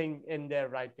thing in their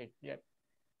writing yet?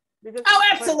 Because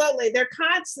absolutely. They're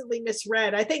constantly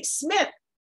misread. I think Smith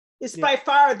is by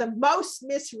far the most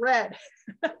misread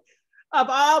of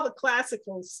all the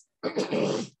classicals.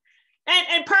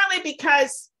 and partly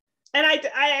because, and I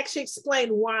actually explain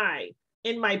why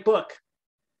in my book.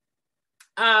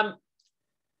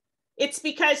 It's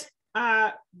because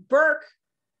Burke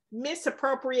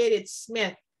misappropriated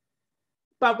Smith,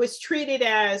 but was treated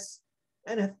as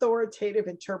an authoritative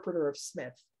interpreter of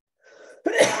Smith.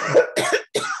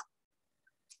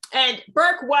 And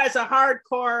Burke was a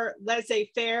hardcore,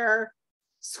 laissez-faire,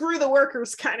 screw the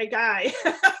workers kind of guy.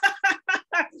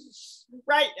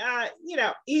 Right? You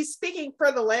know, he's speaking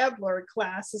for the landlord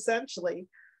class, essentially.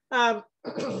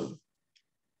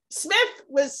 Smith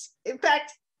was, in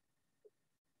fact,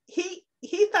 he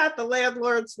thought the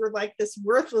landlords were like this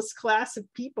worthless class of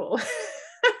people.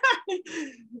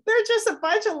 They're just a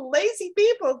bunch of lazy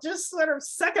people just sort of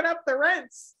sucking up the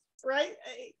rents, right?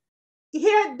 He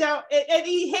had no, and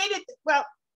he hated, well,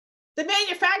 the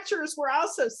manufacturers were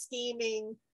also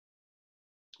scheming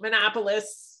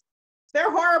monopolists. They're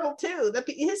horrible too.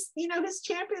 His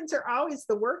champions are always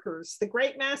the workers, the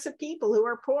great mass of people who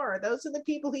are poor. Those are the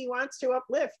people he wants to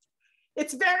uplift.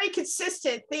 It's very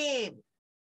consistent theme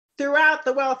throughout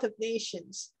The Wealth of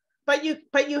Nations. But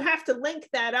you have to link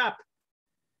that up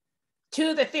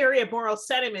to the theory of moral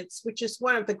sentiments, which is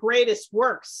one of the greatest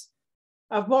works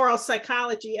of moral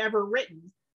psychology ever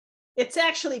written. It's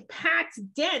actually packed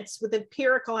dense with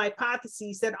empirical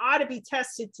hypotheses that ought to be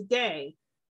tested today.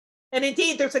 And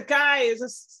indeed, there's a guy,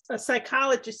 who's a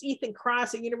psychologist, Ethan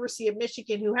Cross at University of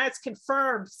Michigan, who has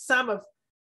confirmed some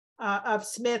of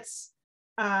Smith's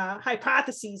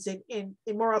hypotheses in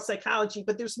moral psychology,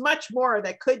 but there's much more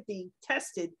that could be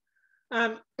tested.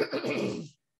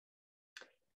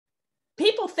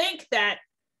 People think that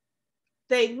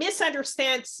they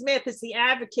misunderstand Smith as the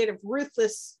advocate of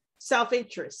ruthless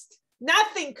self-interest.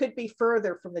 Nothing could be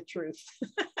further from the truth.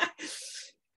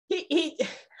 He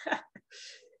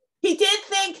did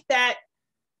think that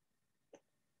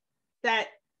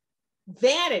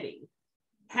vanity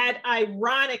had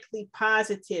ironically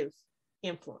positive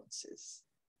influences.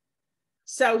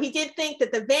 So he did think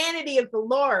that the vanity of the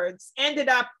lords ended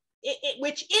up,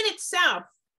 which in itself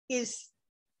is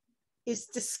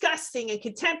disgusting and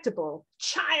contemptible,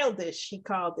 childish, he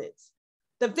called it.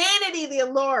 The vanity of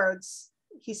the lords,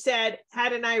 he said,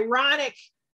 had an ironic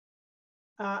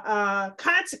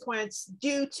consequence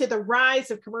due to the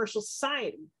rise of commercial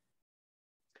society.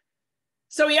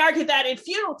 So he argued that in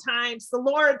feudal times, the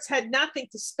lords had nothing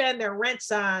to spend their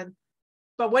rents on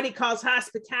but what he calls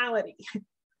hospitality,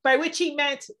 by which he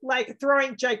meant like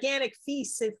throwing gigantic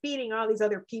feasts and feeding all these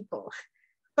other people,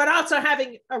 but also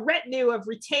having a retinue of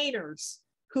retainers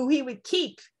who he would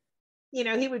keep,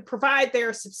 he would provide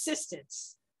their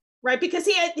subsistence, right? Because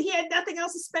he had nothing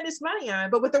else to spend his money on.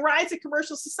 But with the rise of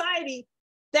commercial society,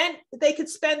 then they could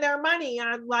spend their money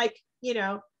on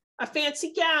a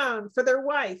fancy gown for their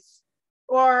wife,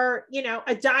 or,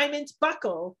 a diamond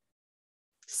buckle,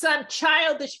 some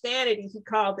childish vanity, he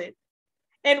called it.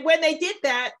 And when they did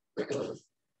that,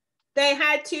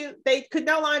 they could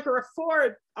no longer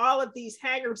afford all of these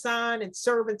hangers-on and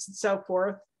servants and so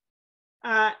forth.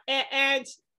 In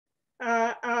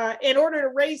order to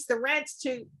raise the rents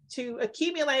to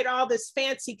accumulate all this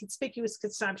fancy, conspicuous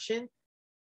consumption,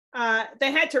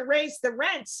 they had to raise the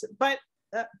rents, but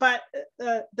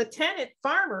the tenant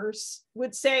farmers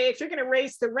would say, if you're going to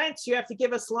raise the rents, you have to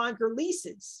give us longer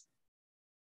leases.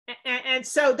 And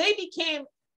so they became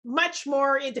much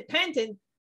more independent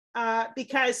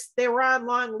because they were on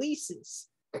long leases.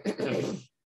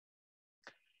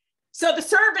 So the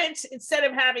servants, instead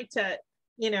of having to,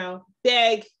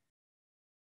 beg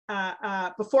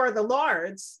before the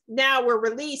lords, now were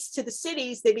released to the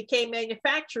cities. They became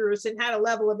manufacturers and had a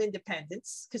level of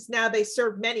independence because now they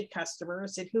serve many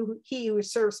customers, and he who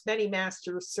serves many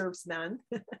masters serves none,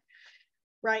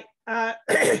 right?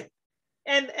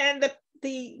 And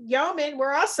the yeomen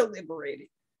were also liberated.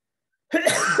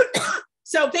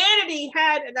 So vanity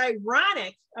had an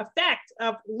ironic effect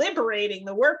of liberating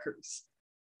the workers,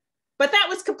 but that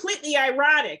was completely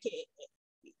ironic.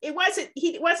 He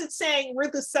wasn't saying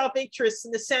ruthless self-interest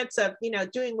in the sense of,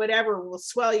 doing whatever will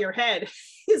swell your head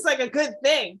is like a good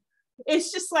thing.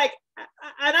 It's just like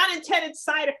an unintended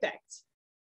side effect.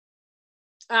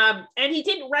 And he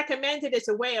didn't recommend it as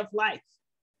a way of life.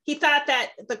 He thought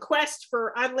that the quest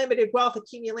for unlimited wealth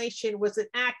accumulation was an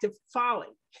act of folly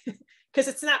because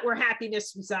it's not where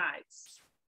happiness resides.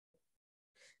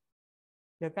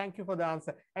 Yeah, thank you for the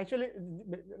answer. Actually,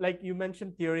 like you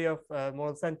mentioned theory of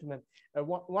moral sentiment.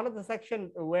 One of the section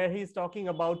where he's talking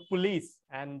about police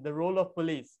and the role of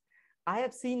police, I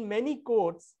have seen many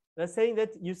quotes that are saying that,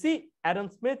 you see, Adam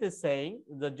Smith is saying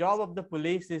the job of the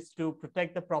police is to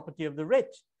protect the property of the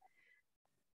rich.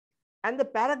 And the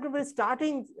paragraph is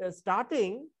starting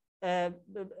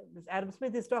Adam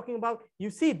Smith is talking about, you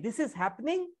see, this is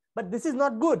happening, but this is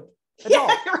not good at all.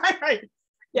 Right.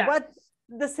 Yeah. But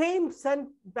the same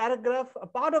paragraph, a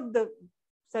part of the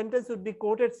sentence would be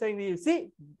quoted saying, you see,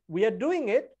 we are doing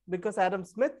it because Adam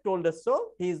Smith told us so.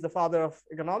 He is the father of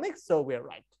economics, so we're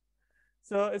right.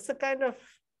 So it's a kind of...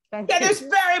 there's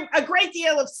a great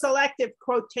deal of selective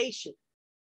quotation.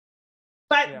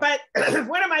 But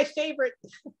one of my favorite,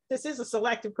 this is a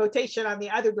selective quotation on the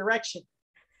other direction.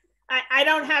 I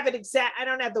don't have it exact, I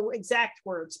don't have the exact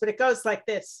words, but it goes like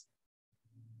this.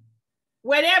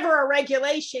 Whenever a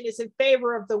regulation is in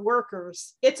favor of the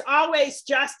workers, it's always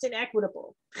just and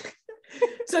equitable.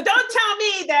 So don't tell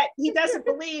me that he doesn't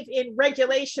believe in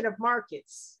regulation of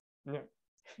markets.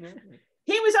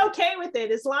 He was okay with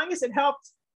it as long as it helped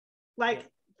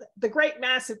the great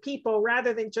mass of people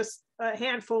rather than just a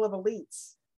handful of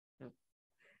elites.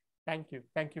 Thank you.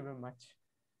 Thank you very much.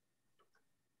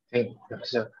 Thank you,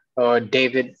 Professor.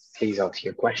 David, please ask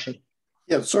your question.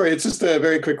 Yeah, sorry, it's just a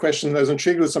very quick question. I was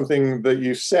intrigued with something that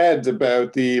you said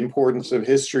about the importance of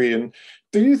history. And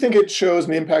do you think it shows,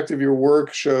 and the impact of your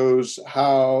work shows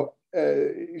how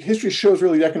history shows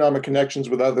really the economic connections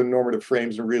with other normative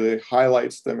frames and really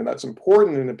highlights them. And that's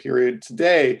important in a period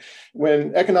today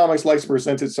when economics likes to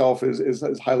present itself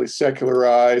as highly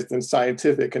secularized and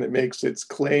scientific, and it makes its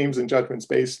claims and judgments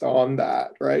based on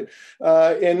that, right?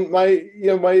 And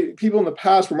my people in the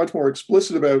past were much more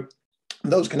explicit about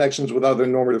those connections with other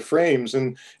normative frames.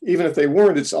 And even if they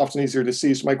weren't, it's often easier to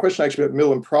see. So my question actually about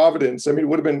Mill and Providence, I mean, it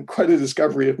would have been quite a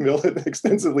discovery if Mill had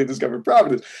extensively discovered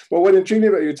Providence. But what intrigued me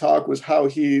about your talk was how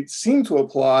he seemed to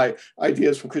apply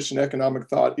ideas from Christian economic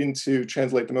thought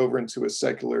translate them over into a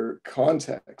secular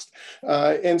context.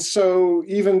 And so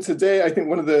even today, I think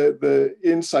one of the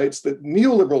insights that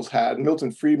neoliberals had, and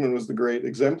Milton Friedman was the great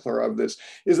exemplar of this,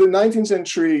 is that 19th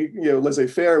century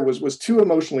laissez-faire was too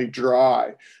emotionally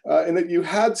dry, and that you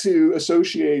had to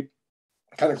associate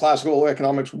kind of classical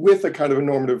economics with a kind of a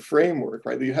normative framework,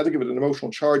 right? That you had to give it an emotional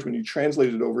charge when you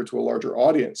translated it over to a larger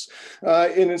audience.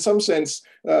 And in some sense,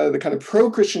 the kind of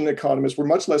pro-Christian economists were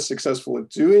much less successful at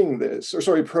doing this, or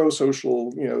sorry,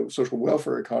 pro-social, social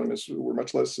welfare economists were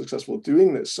much less successful at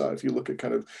doing this. If you look at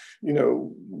kind of,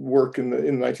 work in the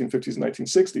 1950s and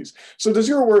 1960s. So does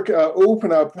your work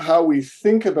open up how we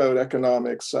think about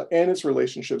economics and its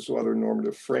relationships to other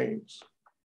normative frames?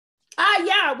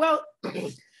 Yeah, well,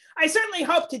 I certainly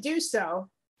hope to do so.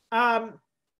 Yeah,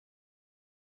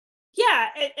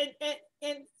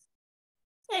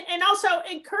 and also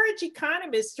encourage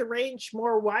economists to range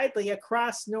more widely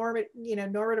across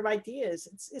normative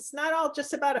ideas. It's not all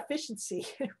just about efficiency,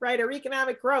 right, or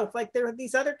economic growth. Like there are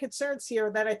these other concerns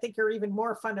here that I think are even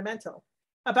more fundamental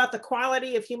about the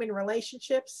quality of human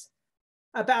relationships,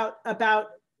 about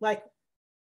like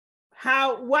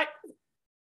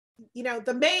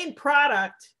the main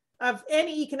product of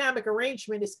any economic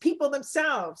arrangement is people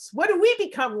themselves. What do we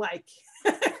become like,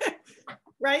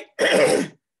 right?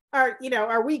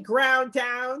 Are we ground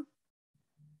down,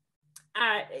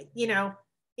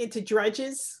 into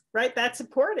drudges, right? That's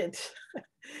important.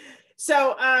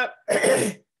 So,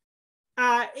 and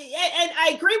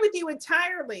I agree with you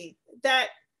entirely that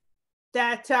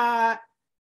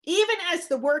even as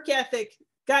the work ethic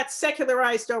got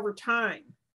secularized over time,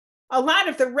 a lot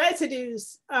of the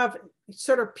residues of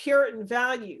sort of Puritan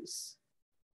values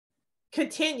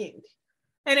continued.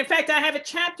 And in fact, I have a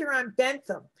chapter on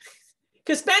Bentham,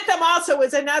 because Bentham also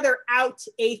was another out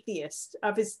atheist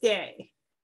of his day.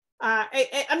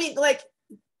 I mean, like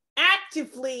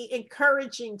actively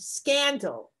encouraging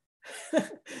scandal,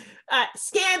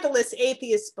 scandalous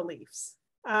atheist beliefs.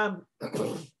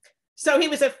 So he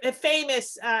was a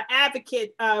famous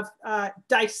advocate of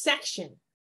dissection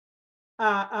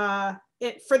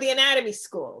for the anatomy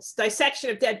schools,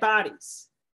 dissection of dead bodies.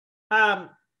 And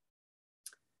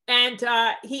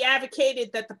he advocated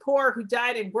that the poor who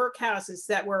died in workhouses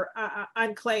that were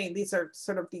unclaimed, these are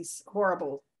sort of these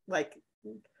horrible, like,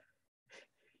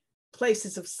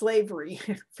 places of slavery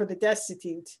for the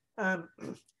destitute that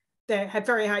had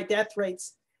very high death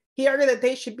rates. He argued that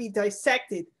they should be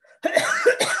dissected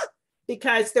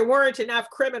because there weren't enough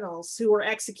criminals who were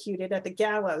executed at the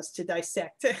gallows to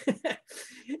dissect.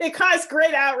 It caused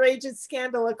great outrage and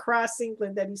scandal across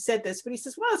England that he said this, but he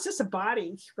says, well, it's just a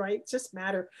body, right? It's just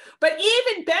matter. But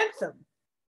even Bentham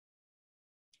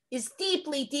is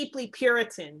deeply, deeply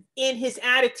Puritan in his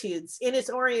attitudes, in his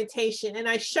orientation. And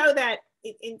I show that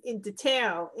in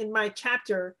detail in my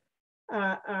chapter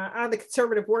on the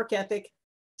conservative work ethic.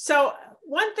 So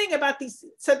one thing about these,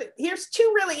 here's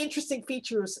two really interesting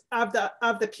features of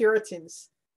the Puritans.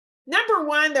 Number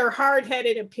one, they're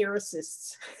hard-headed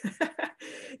empiricists.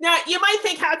 Now, you might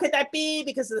think, how could that be?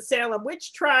 Because of the Salem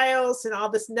witch trials and all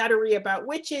this nuttery about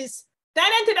witches.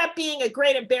 That ended up being a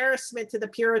great embarrassment to the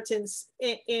Puritans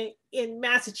in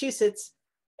Massachusetts.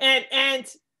 And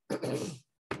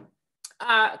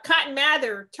Cotton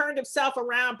Mather turned himself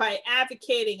around by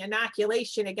advocating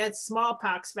inoculation against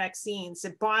smallpox vaccines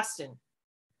in Boston,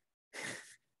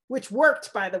 which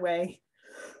worked, by the way.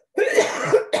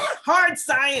 Hard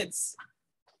science.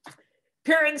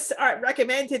 Parents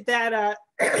recommended that,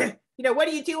 what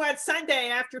do you do on Sunday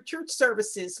after church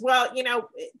services? Well,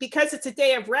 because it's a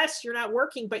day of rest, you're not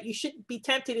working, but you shouldn't be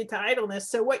tempted into idleness.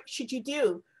 So what should you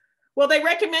do? Well, they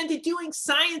recommended doing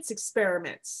science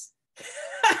experiments.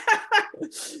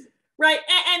 Right.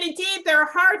 And indeed, their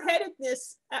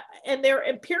hard-headedness and their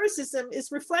empiricism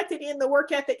is reflected in the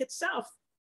work ethic itself.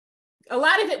 A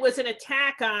lot of it was an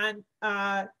attack on,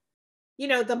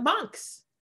 the monks.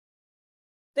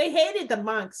 They hated the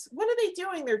monks. What are they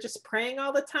doing? They're just praying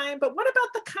all the time. But what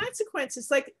about the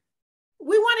consequences? Like,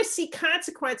 we want to see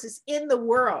consequences in the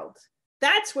world.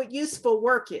 That's what useful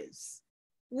work is.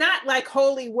 not like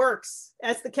holy works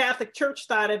as the Catholic Church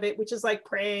thought of it, which is like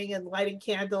praying and lighting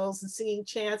candles and singing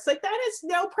chants. Like that has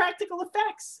no practical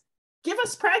effects. Give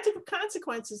us practical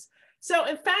consequences. So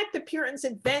in fact, the Puritans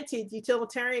invented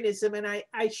utilitarianism, and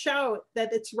I show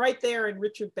that it's right there in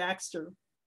Richard Baxter.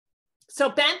 So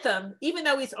Bentham, even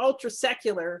though he's ultra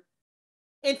secular,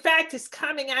 in fact, is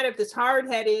coming out of this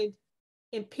hard-headed,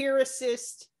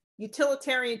 empiricist,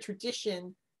 utilitarian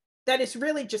tradition that is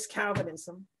really just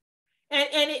Calvinism.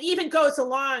 And it even goes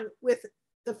along with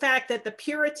the fact that the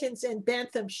Puritans and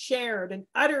Bentham shared an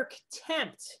utter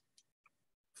contempt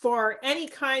for any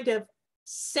kind of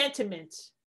sentiment.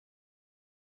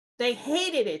 They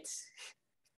hated it.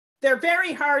 They're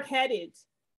very hard-headed.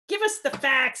 Give us the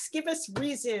facts, give us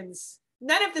reasons.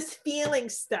 None of this feeling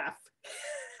stuff.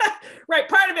 Right,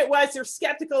 part of it was they're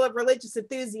skeptical of religious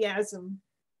enthusiasm.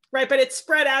 Right, but it's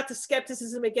spread out to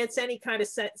skepticism against any kind of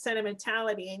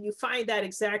sentimentality. And you find that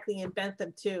exactly in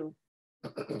Bentham too.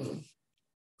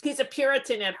 He's a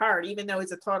Puritan at heart, even though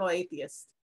he's a total atheist.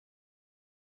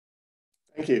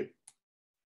 Thank you.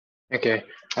 Okay,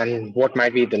 and what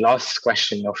might be the last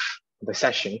question of the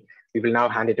session, we will now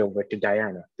hand it over to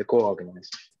Diana, the co-organizer.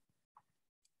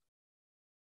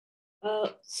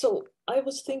 So I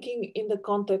was thinking in the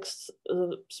context,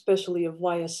 especially of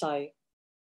YSI,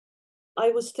 I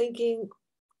was thinking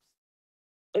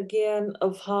again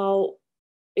of how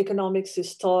economics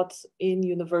is taught in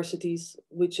universities,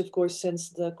 which of course, since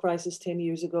the crisis 10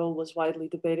 years ago was widely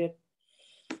debated.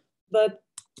 But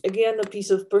again, a piece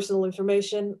of personal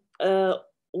information,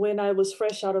 when I was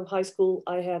fresh out of high school,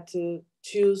 I had to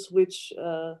choose which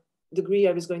degree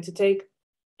I was going to take,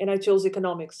 and I chose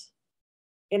economics.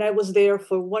 And I was there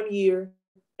for 1 year,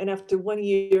 and after 1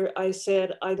 year, I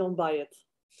said, I don't buy it.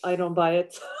 I don't buy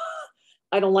it.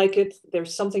 I don't like it.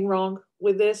 There's something wrong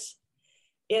with this.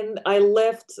 And I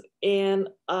left and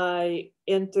I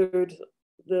entered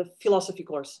the philosophy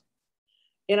course.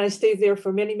 And I stayed there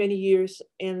for many, many years.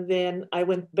 And then I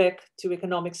went back to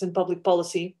economics and public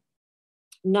policy,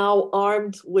 now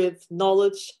armed with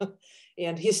knowledge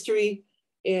and history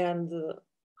and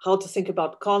how to think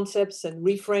about concepts and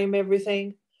reframe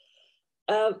everything.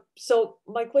 So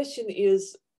my question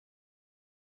is,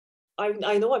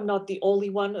 I know I'm not the only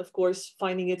one, of course,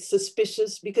 finding it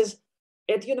suspicious, because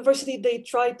at university, they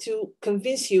try to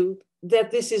convince you that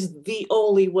this is the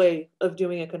only way of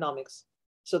doing economics.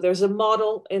 So there's a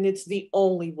model and it's the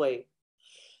only way.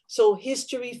 So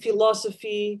history,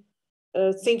 philosophy,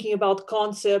 thinking about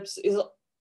concepts is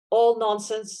all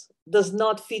nonsense, does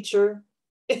not feature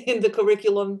in the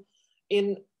curriculum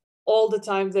in all the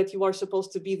time that you are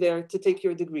supposed to be there to take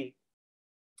your degree.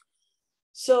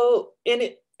 So,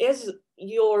 as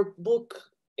your book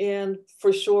and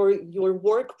for sure your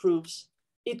work proves,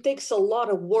 it takes a lot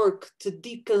of work to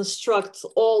deconstruct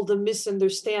all the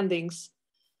misunderstandings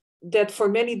that for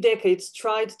many decades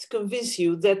tried to convince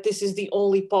you that this is the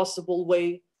only possible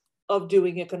way of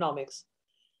doing economics.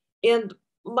 And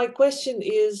my question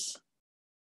is,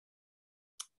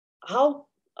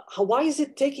 why is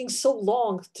it taking so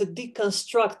long to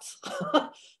deconstruct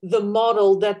the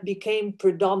model that became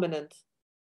predominant?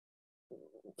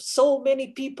 So many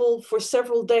people for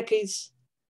several decades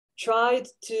tried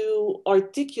to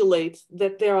articulate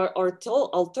that there are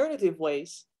alternative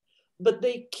ways, but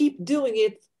they keep doing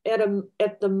it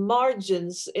at the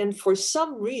margins. And for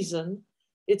some reason,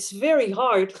 it's very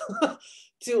hard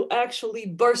to actually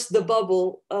burst the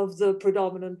bubble of the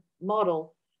predominant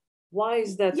model. Why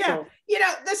is that so? You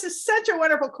know, this is such a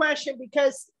wonderful question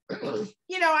because,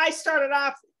 you know, I started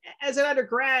off as an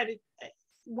undergrad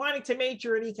wanting to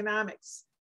major in economics.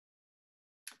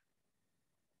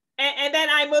 And then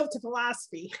I moved to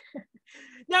philosophy.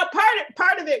 Now,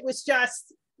 part of it was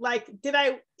just like,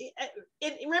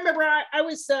 remember I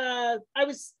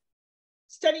was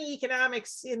studying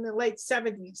economics in the late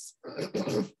 70s.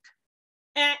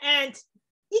 and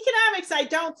economics, I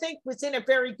don't think, was in a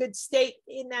very good state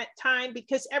in that time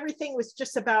because everything was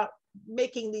just about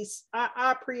making these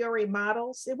a priori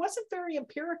models. It wasn't very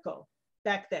empirical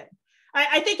back then.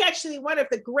 I think actually one of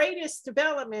the greatest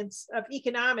developments of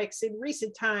economics in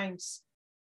recent times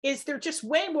is they're just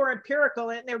way more empirical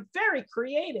and they're very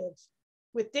creative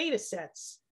with data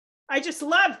sets. I just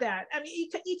love that. I mean,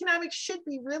 economics should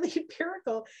be really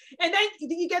empirical. And then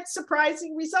you get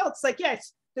surprising results. Like,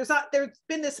 yes, there's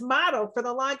been this model for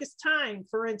the longest time,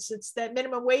 for instance, that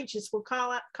minimum wages will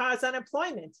cause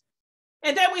unemployment.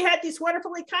 And then we had these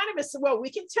wonderful economists, well, we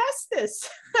can test this,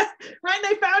 right? And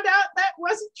they found out that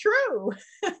wasn't true,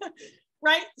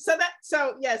 right? So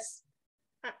yes,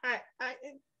 I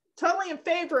totally in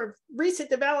favor of recent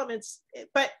developments,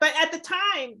 but at the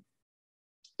time,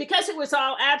 because it was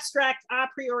all abstract a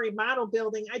priori model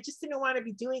building, I just didn't want to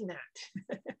be doing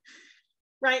that.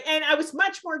 Right. And I was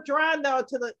much more drawn though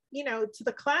to the, to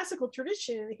the classical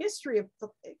tradition and the history of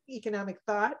economic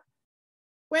thought.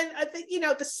 When,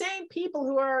 the same people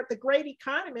who are the great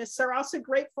economists are also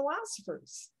great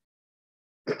philosophers,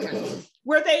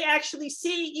 where they actually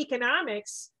see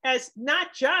economics as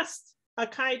not just a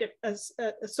kind of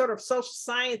a sort of social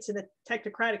science in a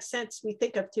technocratic sense we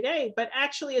think of today, but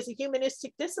actually as a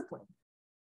humanistic discipline,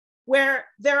 where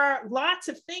there are lots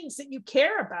of things that you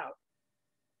care about.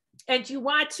 And you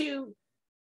want to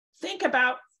think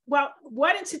about, well,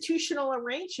 what institutional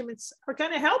arrangements are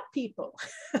going to help people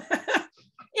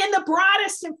in the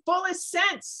broadest and fullest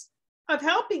sense of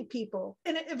helping people,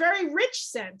 in a very rich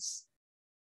sense,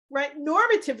 right?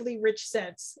 Normatively rich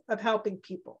sense of helping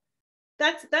people.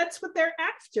 That's what they're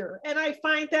after. And I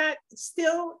find that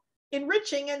still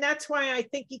enriching. And that's why I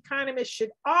think economists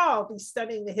should all be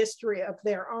studying the history of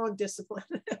their own discipline.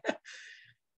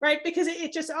 Right, because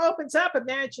it just opens up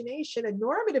imagination and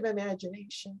normative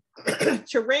imagination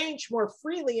to range more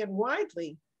freely and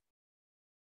widely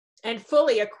and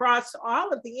fully across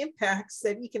all of the impacts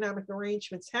that economic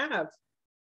arrangements have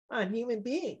on human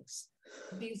beings.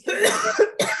 Do you think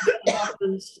that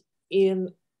happens in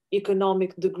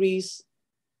economic degrees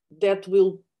that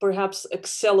will perhaps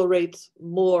accelerate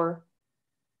more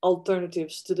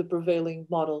alternatives to the prevailing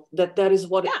model? That is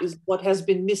what has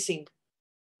been missing,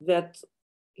 that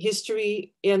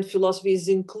history and philosophy is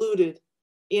included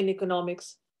in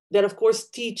economics, that of course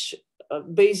teach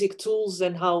basic tools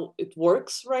and how it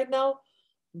works right now,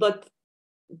 but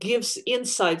gives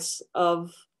insights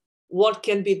of what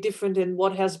can be different and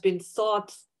what has been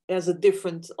thought as a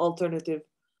different alternative.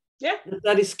 Yeah.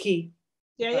 That is key.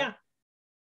 Yeah.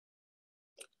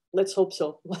 Let's hope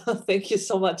so. Thank you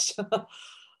so much.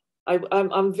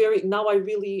 I'm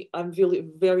really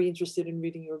very interested in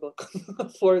reading your book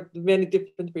for many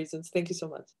different reasons. Thank you so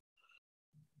much.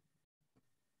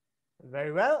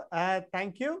 Very well.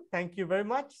 Thank you. Thank you very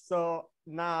much. So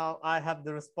now I have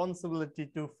the responsibility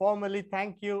to formally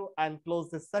thank you and close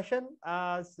this session.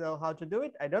 So how to do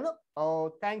it? I don't know.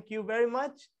 Oh, thank you very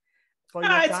much for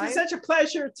your time. It's been such a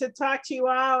pleasure to talk to you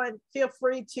all, and feel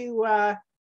free to,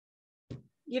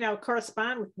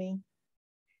 correspond with me.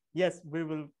 Yes, we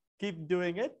will keep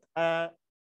doing it.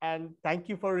 And thank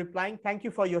you for replying. Thank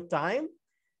you for your time.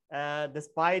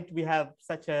 Despite we have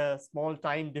such a small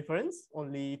time difference,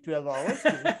 only 12 hours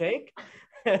to take.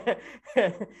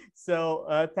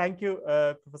 So thank you,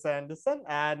 Professor Anderson.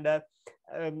 And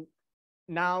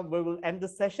now we will end the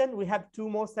session. We have 2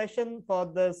 more sessions for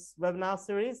this webinar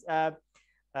series.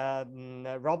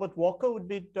 Robert Walker would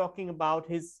be talking about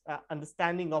his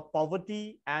understanding of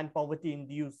poverty and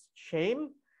poverty-induced shame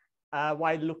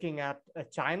while looking at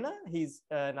China. He's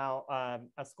now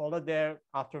a scholar there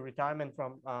after retirement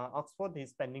from Oxford.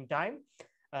 He's spending time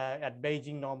at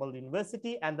Beijing Normal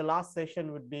University. And the last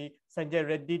session would be Sanjay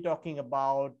Reddy talking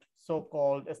about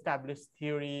so-called established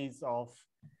theories of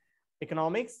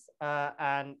economics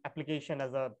and application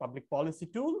as a public policy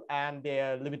tool and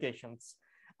their limitations.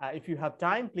 If you have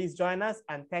time, please join us.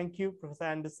 And thank you, Professor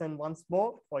Anderson, once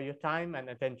more for your time and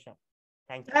attention.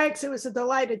 Thank you. Thanks. It was a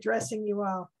delight addressing you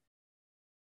all.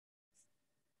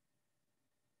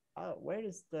 Where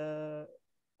is the,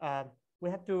 we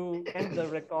have to end the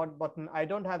record button. I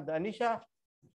don't have the, Anisha,